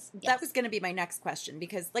spaces. Yes. That was going to be my next question,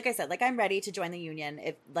 because like I said, like I'm ready to join the union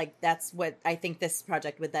if like that's what I think this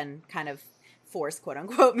project would then kind of force, quote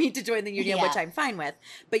unquote, me to join the union, which I'm fine with.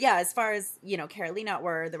 But yeah, as far as, Carolina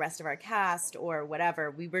or the rest of our cast or whatever,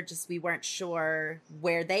 we weren't sure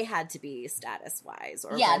where they had to be status wise.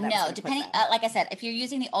 Or depending, like I said, if you're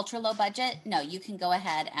using the ultra low budget, no, you can go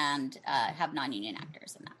ahead and have non-union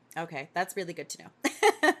actors in that. Okay, that's really good to know.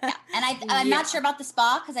 Yeah, and I'm not sure about the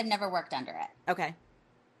spa because I've never worked under it. Okay.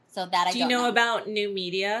 So that I don't know. Do you know about new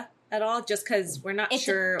media at all? Just because we're not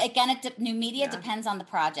sure. New media depends on the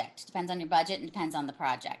project. Depends on your budget and depends on the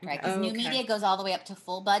project, right? Because new media goes all the way up to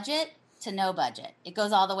full budget to no budget. It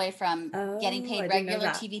goes all the way from getting paid regular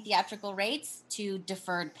TV theatrical rates to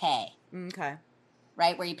deferred pay. Okay.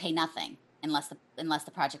 Right, where you pay nothing unless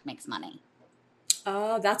the project makes money.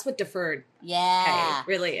 Oh, that's what deferred pay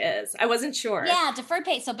really is. I wasn't sure. Yeah, deferred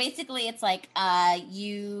pay. So basically it's like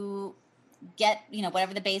you get,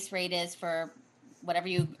 whatever the base rate is for whatever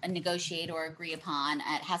you negotiate or agree upon.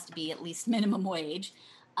 It has to be at least minimum wage.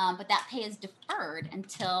 But that pay is deferred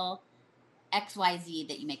until XYZ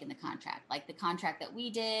that you make in the contract. Like the contract that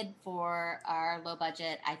we did for our low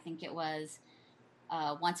budget, I think it was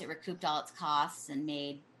once it recouped all its costs and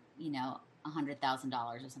made,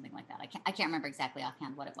 $100,000 or something like that. I can't remember exactly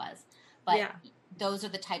offhand what it was, but those are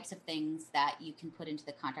the types of things that you can put into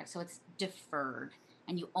the contract. So it's deferred,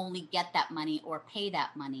 and you only get that money or pay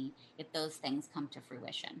that money if those things come to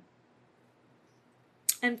fruition.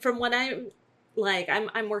 And from what I'm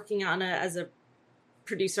working on as a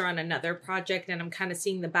producer on another project, and I'm kind of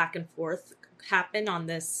seeing the back and forth happen on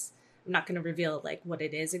this. I'm not going to reveal like what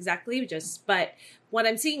it is exactly, but what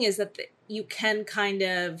I'm seeing is that you can kind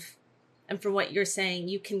of. And from what you're saying,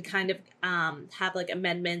 you can kind of have like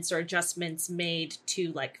amendments or adjustments made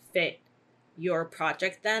to like fit your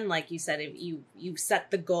project. Then, like you said, if you set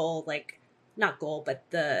the goal, like not goal, but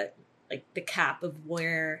the cap of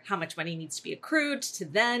how much money needs to be accrued to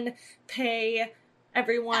then pay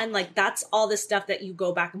everyone. Like that's all the stuff that you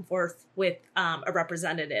go back and forth with a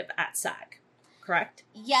representative at SAG, correct?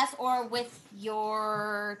 Yes, or with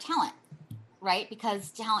your talent, right?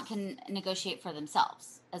 Because talent can negotiate for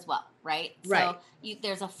themselves as well, right? Right. So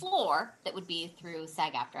there's a floor that would be through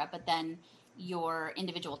SAG-AFTRA, but then your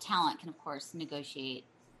individual talent can, of course, negotiate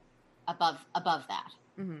above that.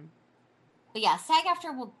 Mm-hmm. But yeah,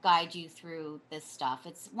 SAG-AFTRA will guide you through this stuff.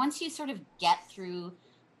 It's once you sort of get through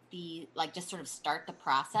just sort of start the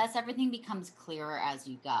process, everything becomes clearer as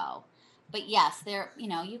you go. But yes,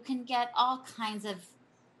 you can get all kinds of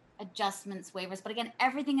adjustments, waivers, but again,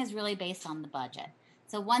 everything is really based on the budget.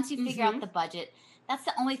 So once you figure out the budget, that's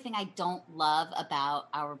the only thing I don't love about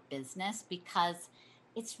our business, because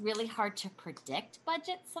it's really hard to predict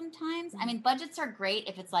budgets sometimes. I mean, budgets are great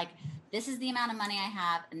if it's like, this is the amount of money I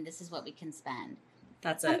have and this is what we can spend.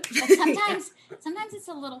 That's it. But sometimes it's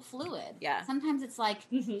a little fluid. Yeah. Sometimes it's like,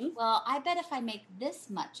 well, I bet if I make this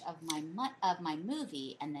much of my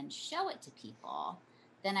movie and then show it to people,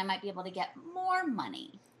 then I might be able to get more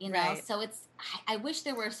money, Right. So I wish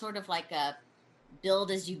there were sort of like a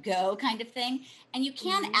build as you go kind of thing. And you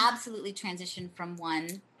can absolutely transition from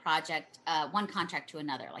one contract to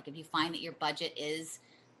another. Like if you find that your budget is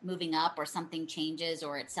moving up or something changes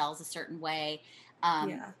or it sells a certain way,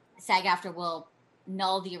 SAG-AFTRA will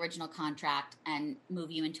null the original contract and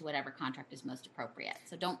move you into whatever contract is most appropriate.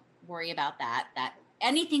 So don't worry about that. That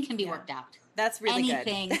anything can be worked out. That's really good.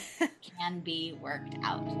 Anything can be worked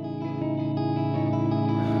out.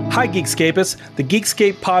 Hi, Geekscapists. The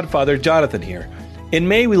Geekscape podfather, Jonathan here. In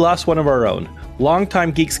May, we lost one of our own,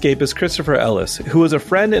 longtime Geekscapist Christopher Ellis, who was a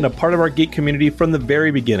friend and a part of our geek community from the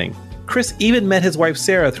very beginning. Chris even met his wife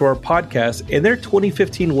Sarah through our podcast, and their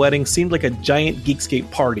 2015 wedding seemed like a giant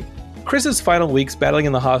Geekscape party. Chris's final weeks battling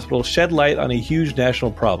in the hospital shed light on a huge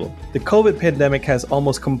national problem. The COVID pandemic has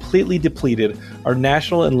almost completely depleted our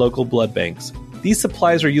national and local blood banks. These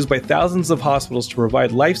supplies are used by thousands of hospitals to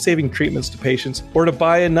provide life-saving treatments to patients or to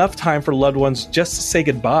buy enough time for loved ones just to say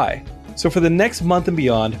goodbye. So for the next month and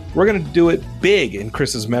beyond, we're going to do it big in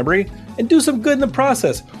Chris's memory and do some good in the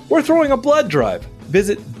process. We're throwing a blood drive.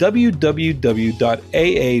 Visit www.aabb.org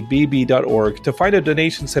to find a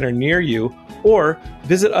donation center near you, or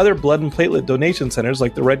visit other blood and platelet donation centers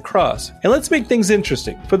like the Red Cross. And let's make things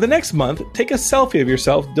interesting. For the next month, take a selfie of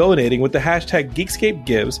yourself donating with the hashtag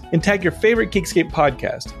GeekScapeGives and tag your favorite Geekscape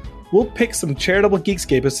podcast. We'll pick some charitable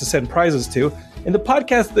Geekscapists to send prizes to, and the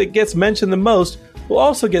podcast that gets mentioned the most will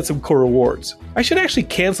also get some cool rewards. I should actually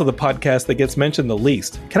cancel the podcast that gets mentioned the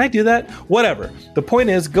least. Can I do that? Whatever. The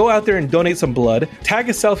point is, go out there and donate some blood, tag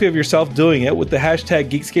a selfie of yourself doing it with the hashtag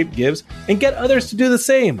GeekScapeGives, and get others to do the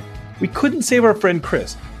same. We couldn't save our friend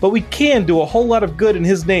Chris, but we can do a whole lot of good in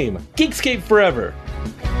his name. Geekscape forever!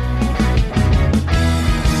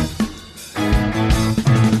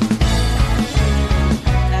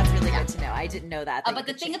 That's really good to know. I didn't know that. But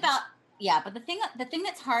the thing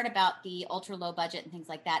that's hard about the ultra low budget and things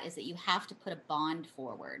like that is that you have to put a bond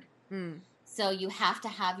forward. So you have to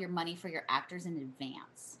have your money for your actors in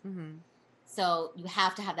advance. Mm-hmm. So you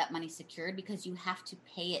have to have that money secured because you have to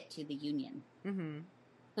pay it to the union. Mm-hmm.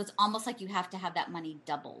 So it's almost like you have to have that money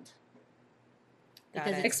doubled.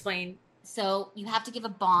 Explain. So you have to give a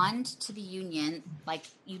bond to the union. Like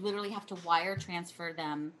you literally have to wire transfer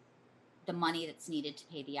them the money that's needed to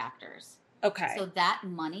pay the actors. Okay. So that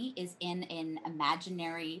money is in an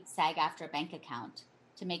imaginary SAG-AFTRA bank account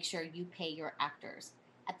to make sure you pay your actors.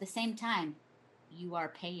 At the same time, you are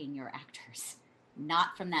paying your actors,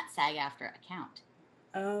 not from that SAG-AFTRA account.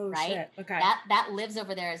 Oh, right? Shit. Okay. That lives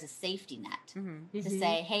over there as a safety net to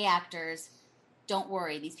say, hey, actors, don't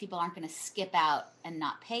worry. These people aren't going to skip out and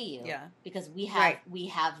not pay you because we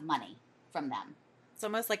have money from them. It's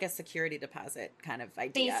almost like a security deposit kind of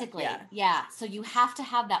idea. Basically, yeah. So you have to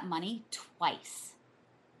have that money twice.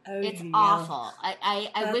 Oh, it's yeah. awful.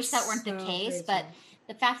 I wish that weren't the so case, crazy. but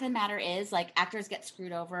the fact of the matter is, like, actors get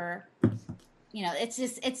screwed over. You know, it's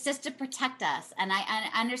just to protect us. And I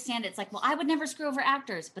understand it's like, well, I would never screw over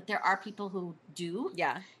actors, but there are people who do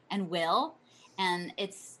and will. And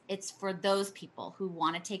it's for those people who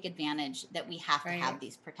want to take advantage that we have to have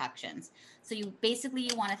these protections. So you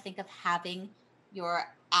want to think of having your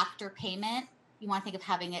actor payment, you want to think of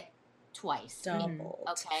having it twice. Doubled.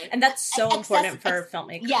 Okay. And that's so important for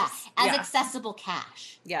filmmakers. Yeah, accessible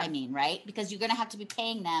cash. Yeah. I mean, right? Because you're going to have to be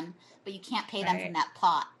paying them, but you can't pay them from that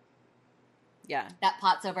pot. Yeah. That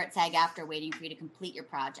pot's over at SAG-AFTRA waiting for you to complete your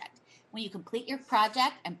project. When you complete your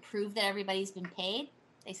project and prove that everybody's been paid,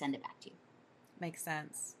 they send it back to you. Makes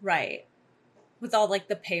sense. Right. With all like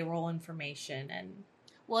the payroll information and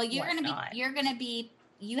you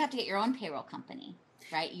have to get your own payroll company,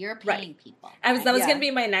 right? You're paying people. That was going to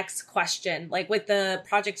be my next question. Like with the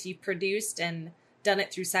projects you've produced and done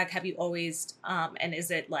it through SAG, have you always, and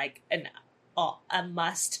is it like a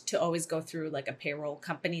must to always go through like a payroll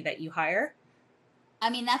company that you hire? I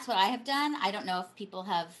mean, that's what I have done. I don't know if people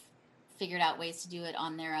have figured out ways to do it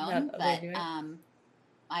on their own, but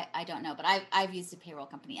I don't know. But I've used a payroll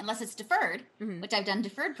company, unless it's deferred, which I've done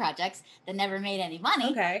deferred projects that never made any money.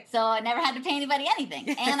 Okay. So I never had to pay anybody anything.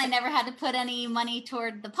 And I never had to put any money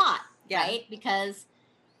toward the pot, right? Because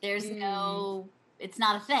there's it's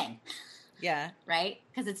not a thing. Yeah. Right?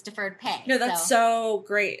 Because it's deferred pay. No, that's so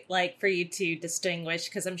great, like, for you to distinguish,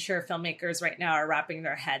 because I'm sure filmmakers right now are wrapping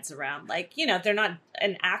their heads around, like, you know, they're not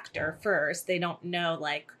an actor first. They don't know,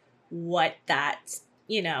 like, what that,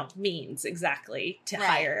 you know, means exactly to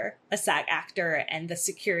hire a SAG actor, and the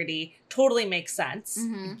security totally makes sense.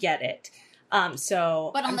 Get it.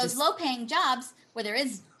 But on those low-paying jobs where there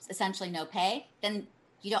is essentially no pay, then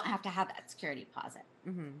you don't have to have that security deposit.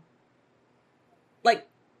 Like,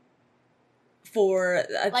 for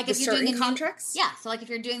like the if you're certain doing the contracts? So like if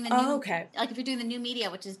you're doing the new, like if you're doing the new media,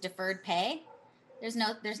 which is deferred pay, there's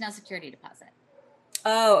no security deposit.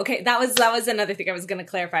 Oh, okay. That was another thing I was going to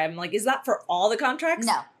clarify. I'm like, is that for all the contracts?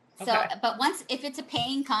 No. Okay. So, but if it's a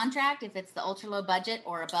paying contract, if it's the ultra low budget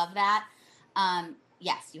or above that,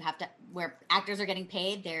 yes, you have to. Where actors are getting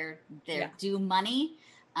paid, they're due money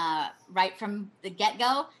right from the get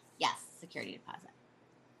go. Yes, security deposit.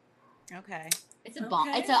 Okay. It's a bond.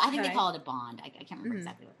 I think they call it a bond. I can't remember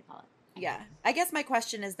exactly what they call it. Yeah. I guess my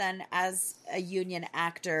question is then, as a union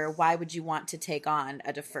actor, why would you want to take on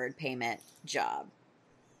a deferred payment job?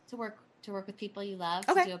 To work with people you love,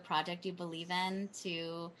 to do a project you believe in,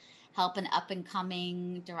 to help an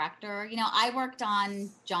up-and-coming director. You know, I worked on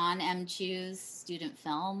John M. Chu's student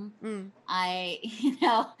film. At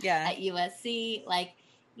USC, like,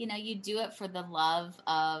 you know, you do it for the love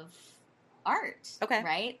of art,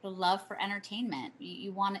 right? The love for entertainment.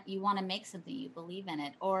 You want to make something, you believe in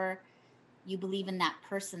it, or you believe in that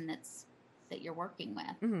person that you're working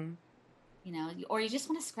with. You know, or you just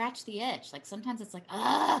want to scratch the itch. Like sometimes it's like,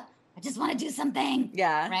 I just want to do something.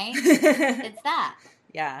 Yeah. Right? It's that.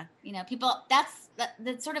 Yeah. You know, people, that's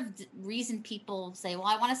the sort of reason people say, well,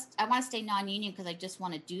 I want to stay non-union because I just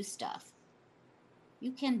want to do stuff.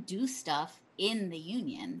 You can do stuff in the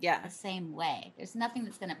union the same way. There's nothing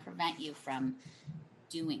that's going to prevent you from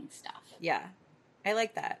doing stuff. Yeah. I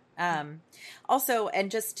like that. Also,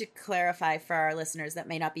 and just to clarify for our listeners that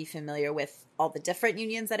may not be familiar with all the different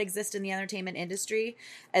unions that exist in the entertainment industry,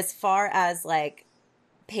 as far as like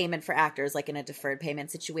payment for actors, like in a deferred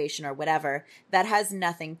payment situation or whatever, that has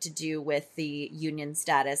nothing to do with the union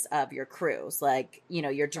status of your crews. Like, you know,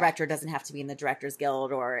 your director doesn't have to be in the Directors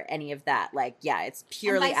Guild or any of that. Like, it's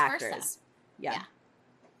purely actors. Versa. Yeah.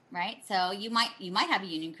 Right. So you might have a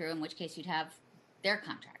union crew, in which case you'd have their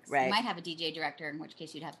contracts. Right. You might have a DJ director, in which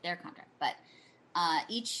case you'd have their contract. But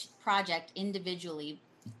each project individually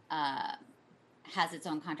has its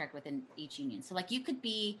own contract within each union. So like you could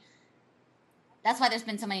be, that's why there's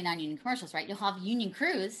been so many non-union commercials, right? You'll have union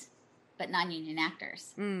crews, but non-union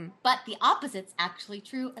actors. But the opposite's actually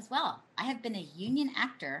true as well. I have been a union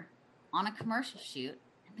actor on a commercial shoot,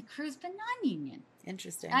 and the crew's been non-union.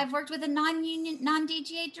 Interesting. And I've worked with a non-union,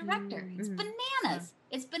 non-DGA director. It's bananas.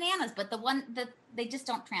 It's bananas, but they just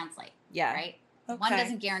don't translate. Yeah. Right? Okay. One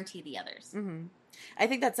doesn't guarantee the others. I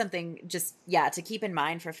think that's something just, to keep in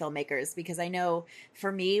mind for filmmakers, because I know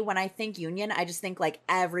for me, when I think union, I just think like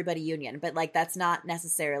everybody union, but like that's not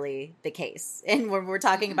necessarily the case. And when we're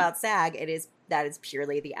talking about SAG, that is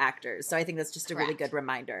purely the actors. So I think that's just a really good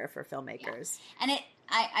reminder for filmmakers. Yeah. And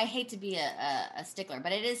I hate to be a stickler,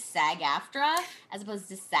 but it is SAG-AFTRA as opposed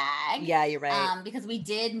to SAG. Yeah, you're right. Because we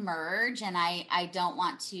did merge, and I don't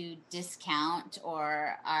want to discount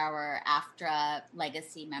our AFTRA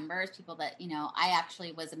legacy members, people that, you know, I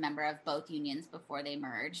actually was a member of both unions before they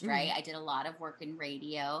merged, right? I did a lot of work in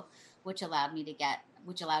radio, which allowed me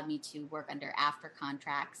to work under AFTRA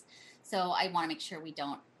contracts. So I want to make sure we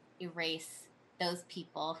don't erase those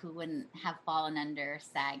people who wouldn't have fallen under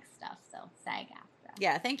SAG stuff. So SAG-AFTRA.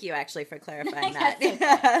 Yeah, thank you actually for clarifying that.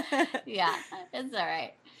 Yeah, it's all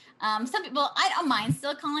right. Some people, I don't mind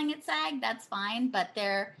still calling it SAG. That's fine. But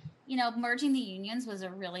merging the unions was a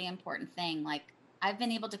really important thing. Like, I've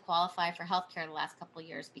been able to qualify for healthcare the last couple of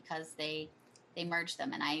years because they merged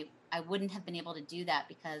them. And I wouldn't have been able to do that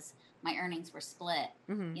because my earnings were split.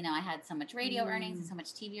 You know, I had so much radio earnings and so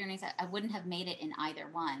much TV earnings. I wouldn't have made it in either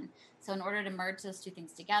one. So in order to merge those two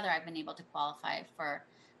things together, I've been able to qualify for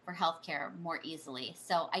healthcare more easily.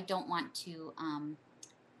 So I don't want to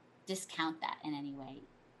discount that in any way,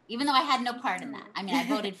 even though I had no part in that. I mean, I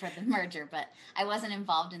voted for the merger, but I wasn't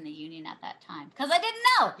involved in the union at that time because I didn't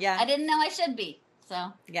know. Yeah. I didn't know I should be.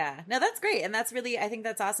 So yeah, no, that's great. And that's really, I think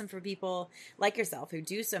that's awesome for people like yourself who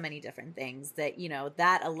do so many different things that, you know,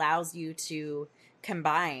 that allows you to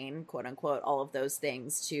combine, quote unquote, all of those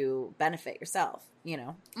things to benefit yourself, you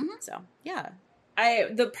know? So yeah.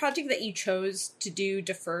 The project that you chose to do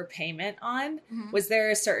defer payment on, was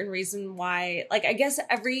there a certain reason why? Like, I guess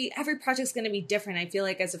every project's going to be different. I feel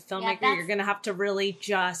like as a filmmaker, you're going to have to really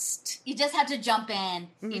you just have to jump in.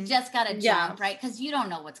 You just got to jump, right? Because you don't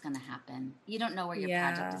know what's going to happen. You don't know where your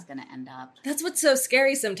project is going to end up. That's what's so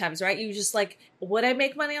scary sometimes, right? You just like, would I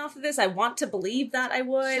make money off of this? I want to believe that I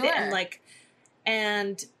would. Sure.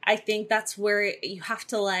 And I think that's where you have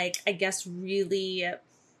to, like, I guess, really...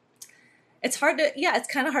 It's hard to, it's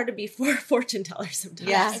kind of hard to be fortune teller sometimes.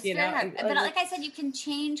 Yeah, it's very hard. But like I said, you can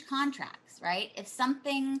change contracts, right? If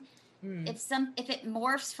something, if it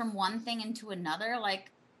morphs from one thing into another, like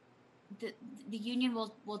the union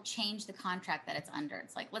will change the contract that it's under.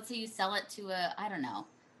 It's like, let's say you sell it to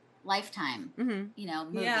Lifetime, movie,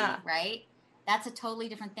 right? That's a totally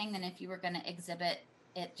different thing than if you were going to exhibit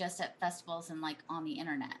it just at festivals and like on the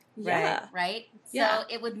internet. Right. So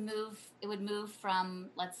it would move from,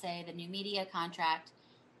 let's say, the new media contract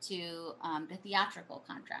to the theatrical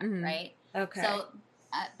contract, right? Okay. So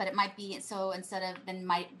but it might be, so instead of, then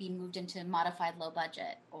might be moved into modified low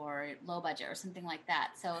budget or something like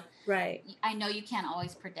that. So I know you can't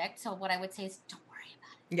always predict. So what I would say is don't worry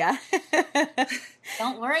about it. Yeah.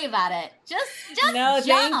 Don't worry about it. Just no,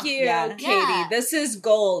 jump. Thank you, Katie. Yeah. This is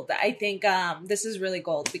gold. I think this is really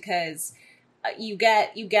gold because you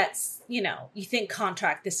get, you think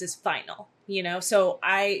contract, this is final. So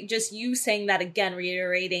you saying that again,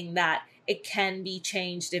 reiterating that it can be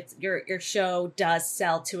changed if your show does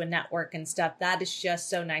sell to a network and stuff. That is just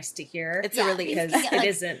so nice to hear. It's a relief.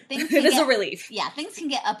 Because it is a relief. Yeah, things can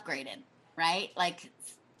get upgraded, right? Like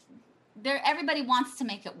everybody wants to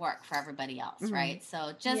make it work for everybody else, right?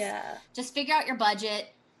 So just figure out your budget,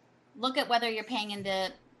 look at whether you're paying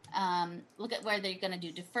into look at whether you're going to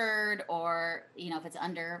do deferred or, if it's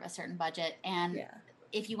under a certain budget. And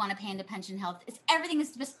if you want to pay into pension health, everything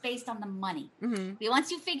is just based on the money. But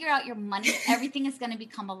once you figure out your money, everything is going to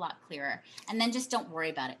become a lot clearer. And then just don't worry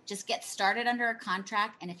about it. Just get started under a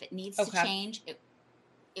contract. And if it needs to change,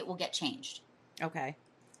 it will get changed. Okay.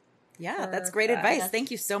 Yeah, that's great advice.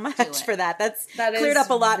 Thank you so much for that. That cleared up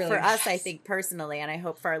a lot really for us, nice. I think, personally. And I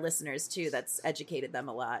hope for our listeners, too, that's educated them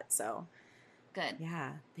a lot. So good.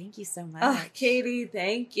 Yeah. Thank you so much. Oh, Katie,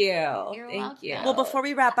 thank you. You're welcome. You. Well, before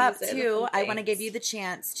we wrap up, These are too, the I want to give things. you the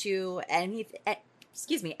chance to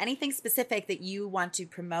anything specific that you want to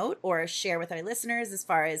promote or share with our listeners as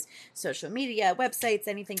far as social media, websites,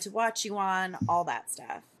 anything to watch you on, all that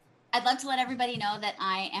stuff. I'd love to let everybody know that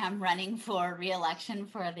I am running for re-election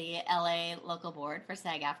for the LA local board for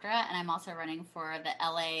SAG-AFTRA, and I'm also running for the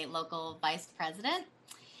LA local vice president.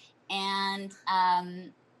 And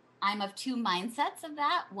I'm of two mindsets of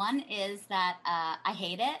that. One is that I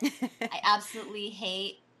hate it. I absolutely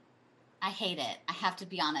hate it. I have to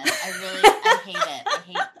be honest. I hate it. I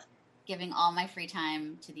hate giving all my free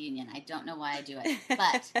time to the union. I don't know why I do it,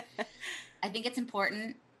 but I think it's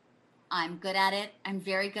important. I'm good at it. I'm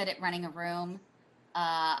very good at running a room.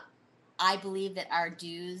 I believe that our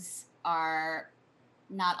dues are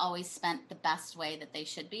not always spent the best way that they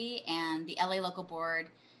should be. And the LA local board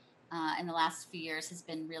in the last few years has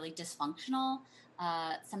been really dysfunctional.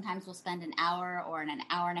 Sometimes we'll spend an hour or an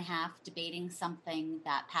hour and a half debating something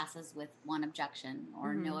that passes with one objection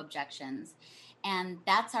or no objections. And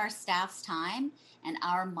that's our staff's time and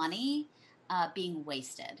our money being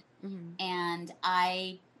wasted. And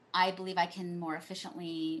I believe I can more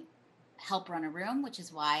efficiently help run a room, which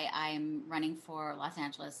is why I'm running for Los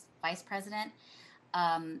Angeles vice president.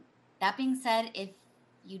 That being said, if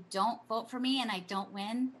you don't vote for me and I don't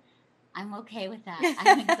win, I'm okay with that.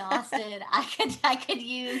 I'm exhausted. I could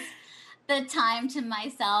use the time to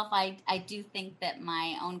myself. I do think that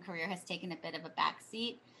my own career has taken a bit of a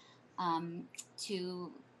backseat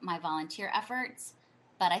to my volunteer efforts.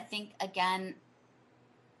 But I think, again,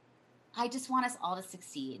 I just want us all to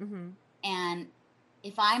succeed. And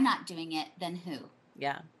if I'm not doing it, then who?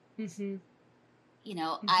 Yeah.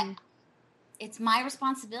 It's my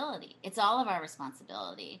responsibility. It's all of our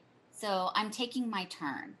responsibility. So I'm taking my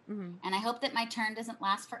turn. And I hope that my turn doesn't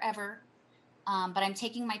last forever. But I'm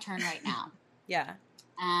taking my turn right now. Yeah.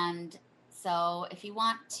 And so if you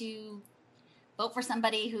want to vote for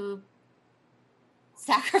somebody who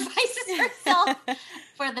sacrifices herself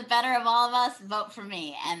for the better of all of us, vote for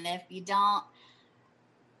me. And if you don't,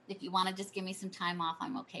 if you want to just give me some time off,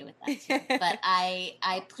 I'm okay with that too. But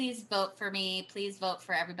I please vote for me. Please vote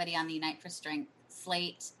for everybody on the Unite for Strength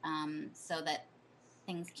slate so that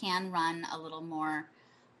things can run a little more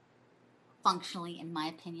functionally, in my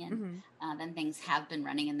opinion, than things have been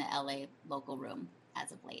running in the LA local room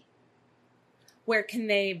as of late. Where can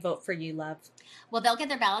they vote for you, love? Well, they'll get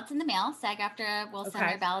their ballots in the mail. SAG-AFTRA will send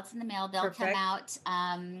their ballots in the mail. They'll Perfect. come out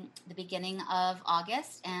the beginning of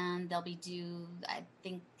August, and they'll be due, I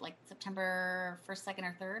think, like September 1st, 2nd,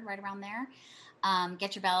 or 3rd, right around there.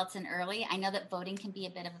 Get your ballots in early. I know that voting can be a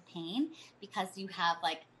bit of a pain because you have,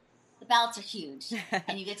 the ballots are huge,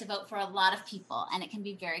 and you get to vote for a lot of people, and it can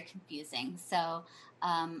be very confusing. So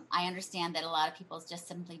I understand that a lot of people just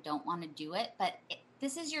simply don't want to do it, but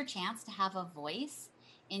this is your chance to have a voice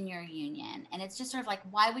in your union. And it's just sort of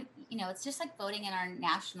why would, it's just like voting in our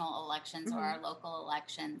national elections or our local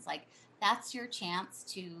elections. That's your chance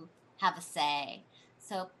to have a say.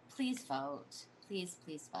 So please vote. Please,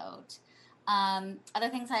 please vote. Other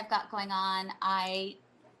things I've got going on, I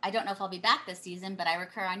don't know if I'll be back this season, but I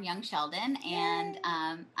recur on Young Sheldon, and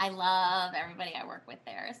I love everybody I work with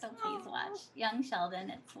there. So please watch Young Sheldon.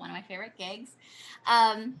 It's one of my favorite gigs.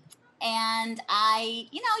 And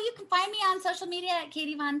you can find me on social media at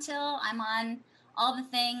Katie Von Till. I'm on all the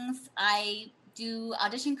things. I do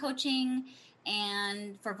audition coaching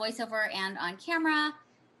and for voiceover and on camera.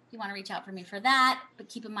 If you want to reach out for me for that. But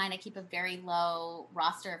keep in mind, I keep a very low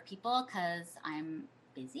roster of people because I'm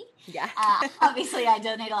busy. Yeah. Obviously, I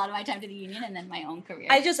donate a lot of my time to the union and then my own career.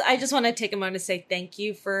 I just want to take a moment to say thank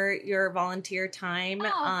you for your volunteer time.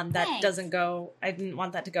 That Thanks. doesn't go. I didn't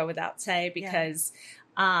want that to go without say because,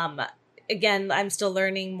 again, I'm still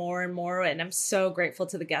learning more and more, and I'm so grateful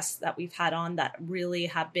to the guests that we've had on that really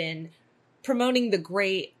have been promoting the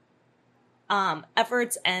great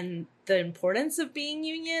efforts and the importance of being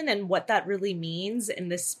union and what that really means in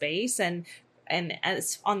this space. And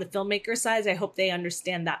as on the filmmaker side, I hope they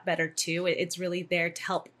understand that better too. It's really there to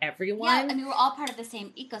help everyone. Yeah, I mean, we're all part of the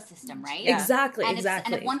same ecosystem, right? Yeah. Exactly, And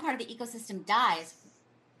exactly. and if one part of the ecosystem dies,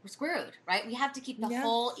 we're screwed, right? We have to keep the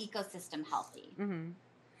whole ecosystem healthy. Mm-hmm.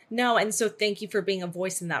 No, and so thank you for being a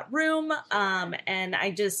voice in that room. And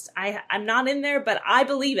I'm not in there, but I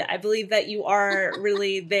believe it. I believe that you are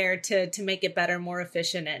really there to make it better, more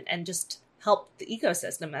efficient, and just help the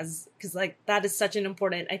ecosystem, because like that is such an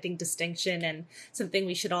important, I think, distinction and something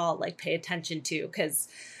we should all like pay attention to, because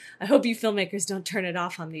I hope you filmmakers don't turn it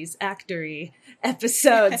off on these actory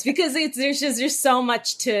episodes, because there's so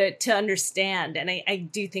much to understand. And I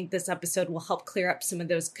do think this episode will help clear up some of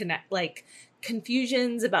those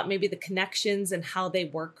confusions about maybe the connections and how they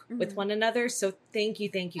work with one another. So thank you,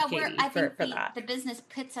 Katie, I think for that. The business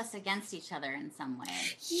pits us against each other in some way.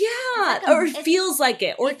 Yeah, or it feels like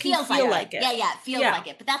it, or it can feel like it. Yeah, it feels like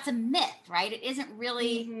it. But that's a myth, right? It isn't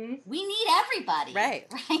really, we need everybody. Right.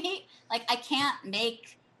 Right? Like, I can't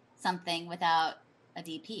make something without a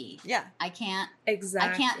DP. Yeah. I can't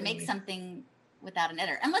Exactly. make something without an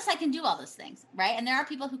editor, unless I can do all those things, right? And there are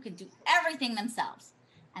people who can do everything themselves.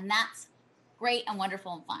 And that's great and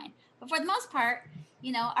wonderful and fine. But for the most part,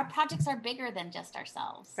 our projects are bigger than just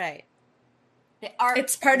ourselves. Right.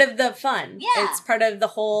 It's part of the fun. Yeah. It's part of the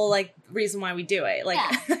whole reason why we do it.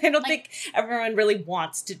 I don't think everyone really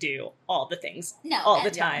wants to do all the things all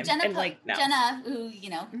the time. Jenna, no. Jenna,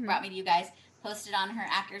 who brought me to you guys, posted on her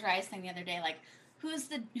Actors Rise thing the other day, who's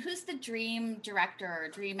the dream director or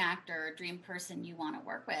dream actor or dream person you want to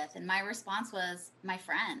work with? And my response was my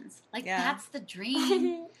friends. That's the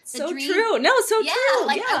dream. So true. No, so true.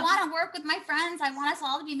 I want to work with my friends. I want us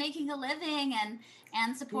all to be making a living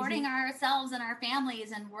and supporting ourselves and our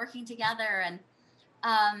families and working together. And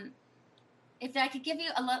if I could give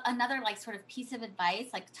you another sort of piece of advice,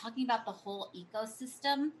 talking about the whole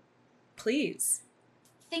ecosystem. Please.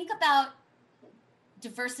 Think about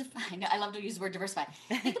diversifying. I love to use the word diversify.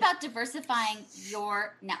 Think about diversifying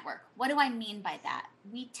your network. What do I mean by that?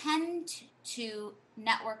 We tend to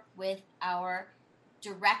network with our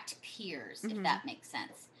direct peers, if that makes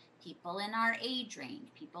sense. People in our age range,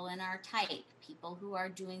 people in our type, people who are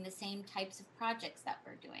doing the same types of projects that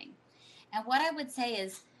we're doing. And what I would say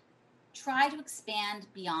is try to expand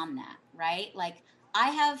beyond that, right? I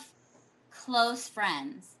have close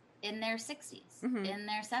friends in their 60s, in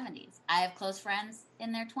their 70s. I have close friends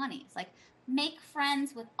in their 20s. Make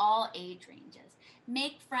friends with all age ranges.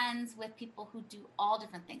 Make friends with people who do all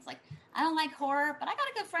different things. I don't like horror, but I got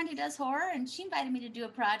a good friend who does horror, and she invited me to do a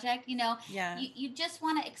project. You just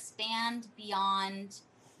want to expand beyond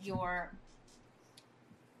your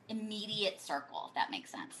immediate circle, if that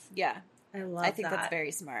makes sense. Yeah. I think that's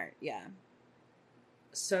very smart. Yeah.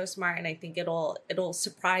 So smart. And I think it'll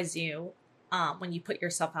surprise you when you put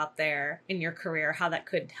yourself out there in your career, how that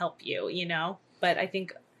could help you, But I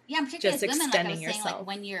think particularly just as women, extending I was yourself. saying,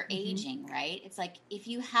 when you're aging, right? It's if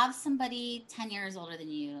you have somebody 10 years older than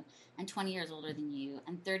you and 20 years older than you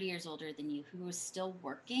and 30 years older than you who is still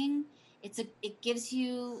working, it gives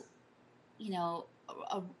you,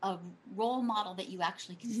 a role model that you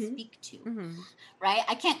actually can speak to, right?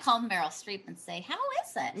 I can't call Meryl Streep and say, how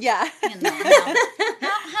is it? Yeah.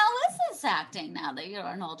 How is this acting now that you're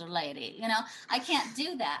an older lady? I can't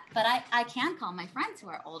do that, but I can call my friends who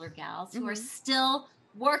are older gals who are still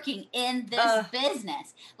working in this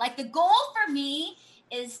business. The goal for me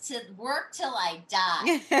is to work till I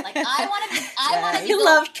die. I want to be. You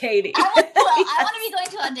love Katie. I want to be going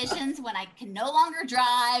to auditions when I can no longer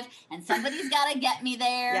drive, and somebody's got to get me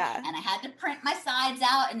there. Yeah. And I had to print my sides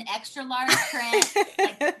out in extra large print.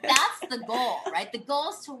 That's the goal, right? The goal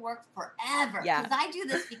is to work forever. Yeah. Because I do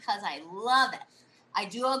this because I love it. I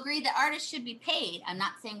do agree that artists should be paid. I'm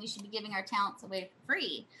not saying we should be giving our talents away for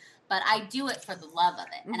free, but I do it for the love of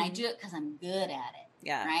it, and I do it because I'm good at it.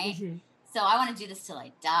 Yeah. Right. So I want to do this till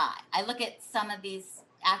I die. I look at some of these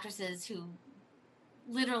actresses who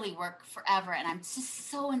literally work forever, and I'm just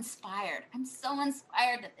so inspired. I'm so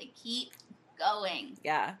inspired that they keep going.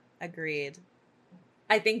 Yeah, agreed.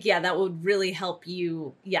 I think, that would really help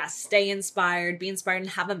you, stay inspired, be inspired,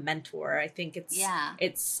 and have a mentor. I think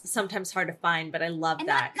it's sometimes hard to find, but I love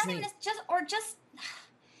that. Not even just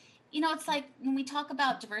it's when we talk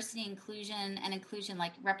about diversity, inclusion,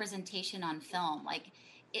 representation on film,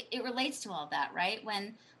 it relates to all that, right?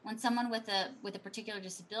 When someone with a particular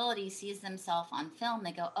disability sees themselves on film,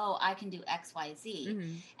 they go, oh, I can do X, Y, Z.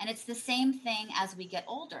 And it's the same thing as we get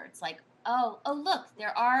older. It's oh, look,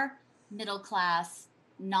 there are middle class,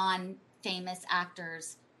 non-famous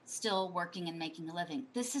actors still working and making a living.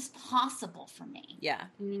 This is possible for me. Yeah.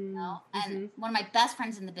 You know? And one of my best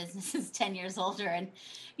friends in the business is 10 years older. And,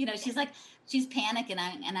 you know, she's panicking.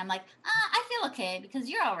 And I'm like, I feel okay because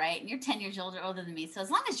you're all right. And you're 10 years older than me. So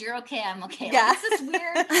as long as you're okay, I'm okay. Yeah. Like, it's this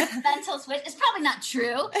weird mental switch. It's probably not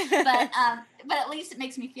true, but at least it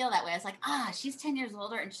makes me feel that way. It's like, she's 10 years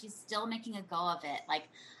older and she's still making a go of it. Like,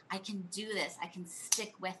 I can do this. I can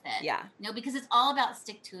stick with it. Yeah. You know, because it's all about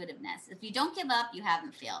stick-to-itiveness. If you don't give up, you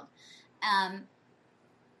haven't failed.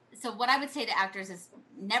 So what I would say to actors is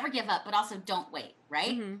never give up, but also don't wait,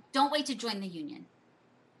 right? Mm-hmm. Don't wait to join the union.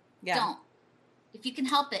 Yeah. Don't. If you can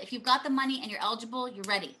help it, if you've got the money and you're eligible, you're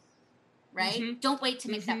ready, right? Mm-hmm. Don't wait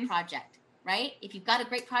to make that project, right? If you've got a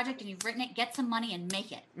great project and you've written it, get some money and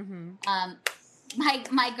make it. Mm-hmm.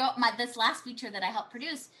 This last feature that I helped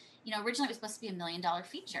produce, you know, originally it was supposed to be $1 million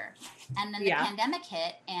feature, and then the Yeah. pandemic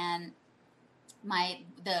hit, and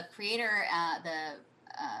the creator,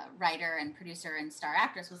 writer and producer and star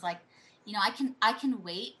actress was like, you know, I can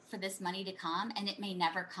wait for this money to come, and it may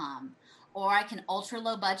never come, or I can ultra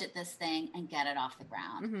low budget this thing and get it off the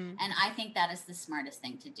ground. Mm-hmm. And I think that is the smartest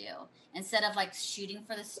thing to do, instead of like shooting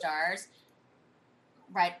for the stars,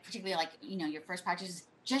 right? Particularly like, you know, your first project is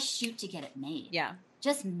just shoot to get it made. Yeah.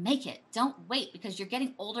 Just make it. Don't wait, because you're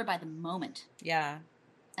getting older by the moment. Yeah.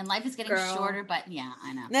 And life is getting Girl. shorter, but yeah,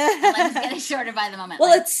 I know. And life is getting shorter by the moment. Well,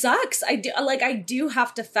 Like, it sucks. I do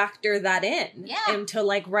have to factor that in Yeah. into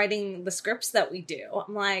like writing the scripts that we do.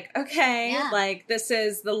 I'm like, okay, Yeah. like this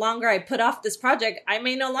is the longer I put off this project, I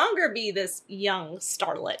may no longer be this young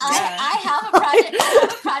starlet. I have a project. I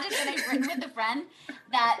have a project that I've written with a friend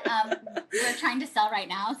that we're trying to sell right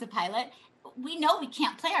now as a pilot. We know we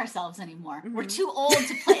can't play ourselves anymore. We're too old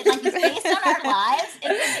to play. Like, it's based on our lives.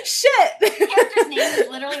 Shit. The character's name is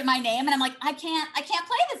literally my name, and I'm like, I can't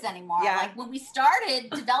play this anymore. Yeah. Like, when we started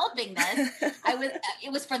developing this,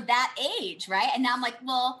 it was for that age, right? And now I'm like,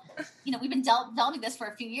 well, you know, we've been developing this for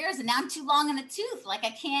a few years, and now I'm too long in the tooth. Like, I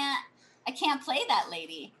can't play that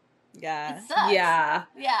lady. Yeah. It sucks. Yeah.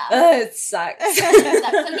 Yeah. It sucks. So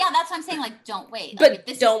yeah, that's what I'm saying. Like, don't wait. Like, if But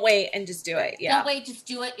this don't wait and just do it. Yeah. Don't wait, just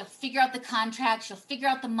do it. You'll figure out the contracts. You'll figure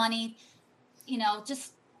out the money. You know,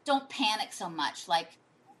 just don't panic so much. Like,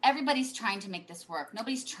 everybody's trying to make this work.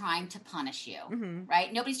 Nobody's trying to punish you, Mm-hmm.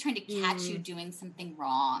 right? Nobody's trying to catch you doing something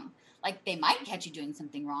wrong. Like, they might catch you doing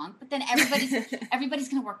something wrong, but then everybody's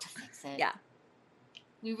going to work to fix it. Yeah.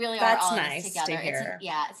 We really That's are all in nice this to together. hear.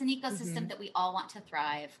 It's an ecosystem that we all want to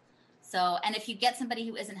thrive. So, and if you get somebody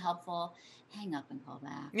who isn't helpful, hang up and call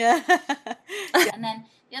back. Yeah. And then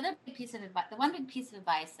the one big piece of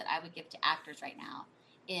advice that I would give to actors right now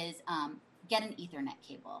is get an Ethernet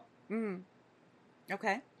cable. Mm.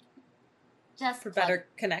 Okay. Just For better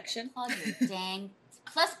connection. plug your dang.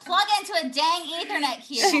 Let's plug into a dang Ethernet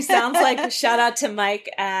cable. She sounds like, shout out to Mike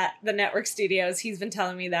at the Network Studios. He's been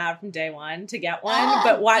telling me that from day one to get one.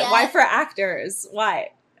 But why? yes. Why for actors?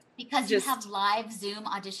 Why? Because just- you have live Zoom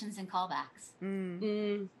auditions and callbacks.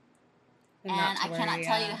 Mm. And I cannot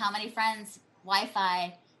tell you how many friends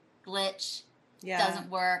Wi-Fi glitch Yeah.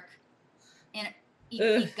 doesn't work. And you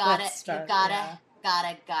Ugh, gotta that's tough,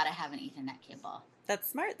 gotta have an Ethernet cable. That's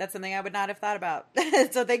smart. That's something I would not have thought about.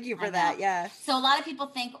 So thank you I for know. that. Yeah. So a lot of people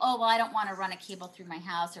think, oh, well, I don't want to run a cable through my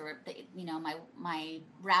house, or my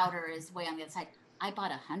router is way on the other side. I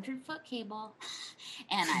bought 100-foot cable,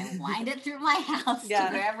 and I wind it through my house Yeah.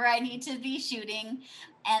 to wherever I need to be shooting,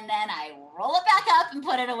 and then I roll it back up and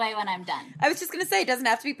put it away when I'm done. I was just going to say, it doesn't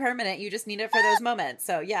have to be permanent. You just need it for those moments.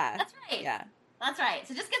 So yeah. That's right. Yeah. That's right.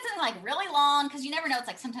 So just get something like really long, because you never know. It's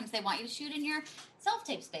like sometimes they want you to shoot in your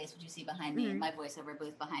self-tape space, which you see behind me, my voiceover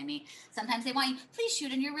booth behind me. Sometimes they want you, please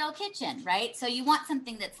shoot in your real kitchen, right? So you want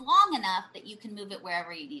something that's long enough that you can move it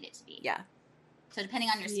wherever you need it to be. Yeah. So depending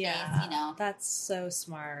on your space, Yeah, you know, that's so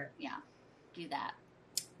smart. yeah, do that.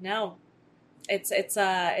 No, it's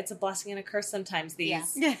a blessing and a curse sometimes.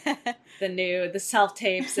 These Yeah. the self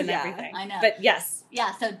tapes and Yeah, everything. I know. But yes,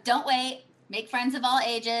 Yeah, so don't wait. Make friends of all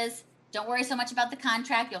ages. Don't worry so much about the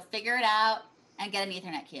contract. You'll figure it out, and get an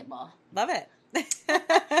Ethernet cable. Love it.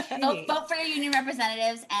 Vote for your union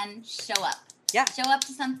representatives and show up. Yeah. Show up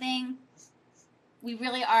to something. We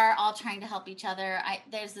really are all trying to help each other.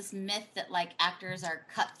 There's this myth that like actors are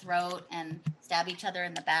cutthroat and stab each other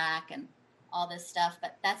in the back and all this stuff,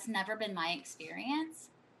 but that's never been my experience.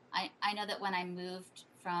 I know that when I moved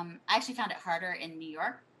I actually found it harder in New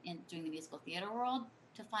York in doing the musical theater world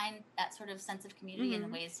to find that sort of sense of community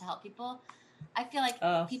and ways to help people. I feel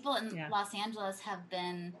like people in Los Angeles have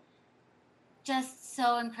been just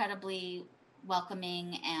so incredibly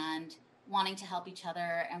welcoming and wanting to help each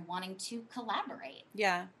other and wanting to collaborate.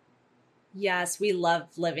 Yeah. yes, we love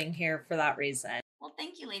living here for that reason. Well,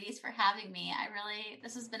 thank you, ladies, for having me.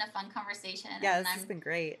 This has been a fun conversation. Yeah, this has been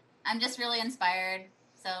great. I'm just really inspired.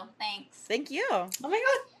 So thanks. Thank you. Oh my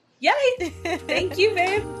God. Yay. Thank you,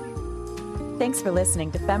 babe. Thanks for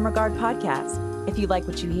listening to FemRegard Podcast. If you like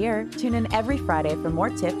what you hear, tune in every Friday for more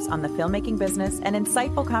tips on the filmmaking business and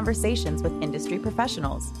insightful conversations with industry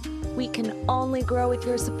professionals. We can only grow with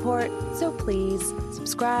your support, so please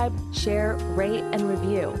subscribe, share, rate, and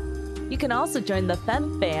review. You can also join the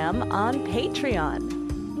Fem Fam on Patreon.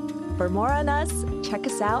 For more on us, check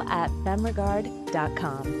us out at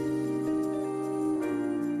femregard.com.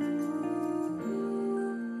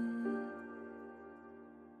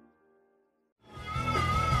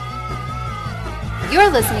 You're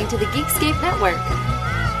listening to the Geekscape Network.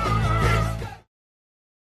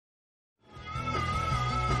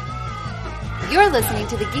 You're listening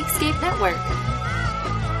to the Geekscape Network.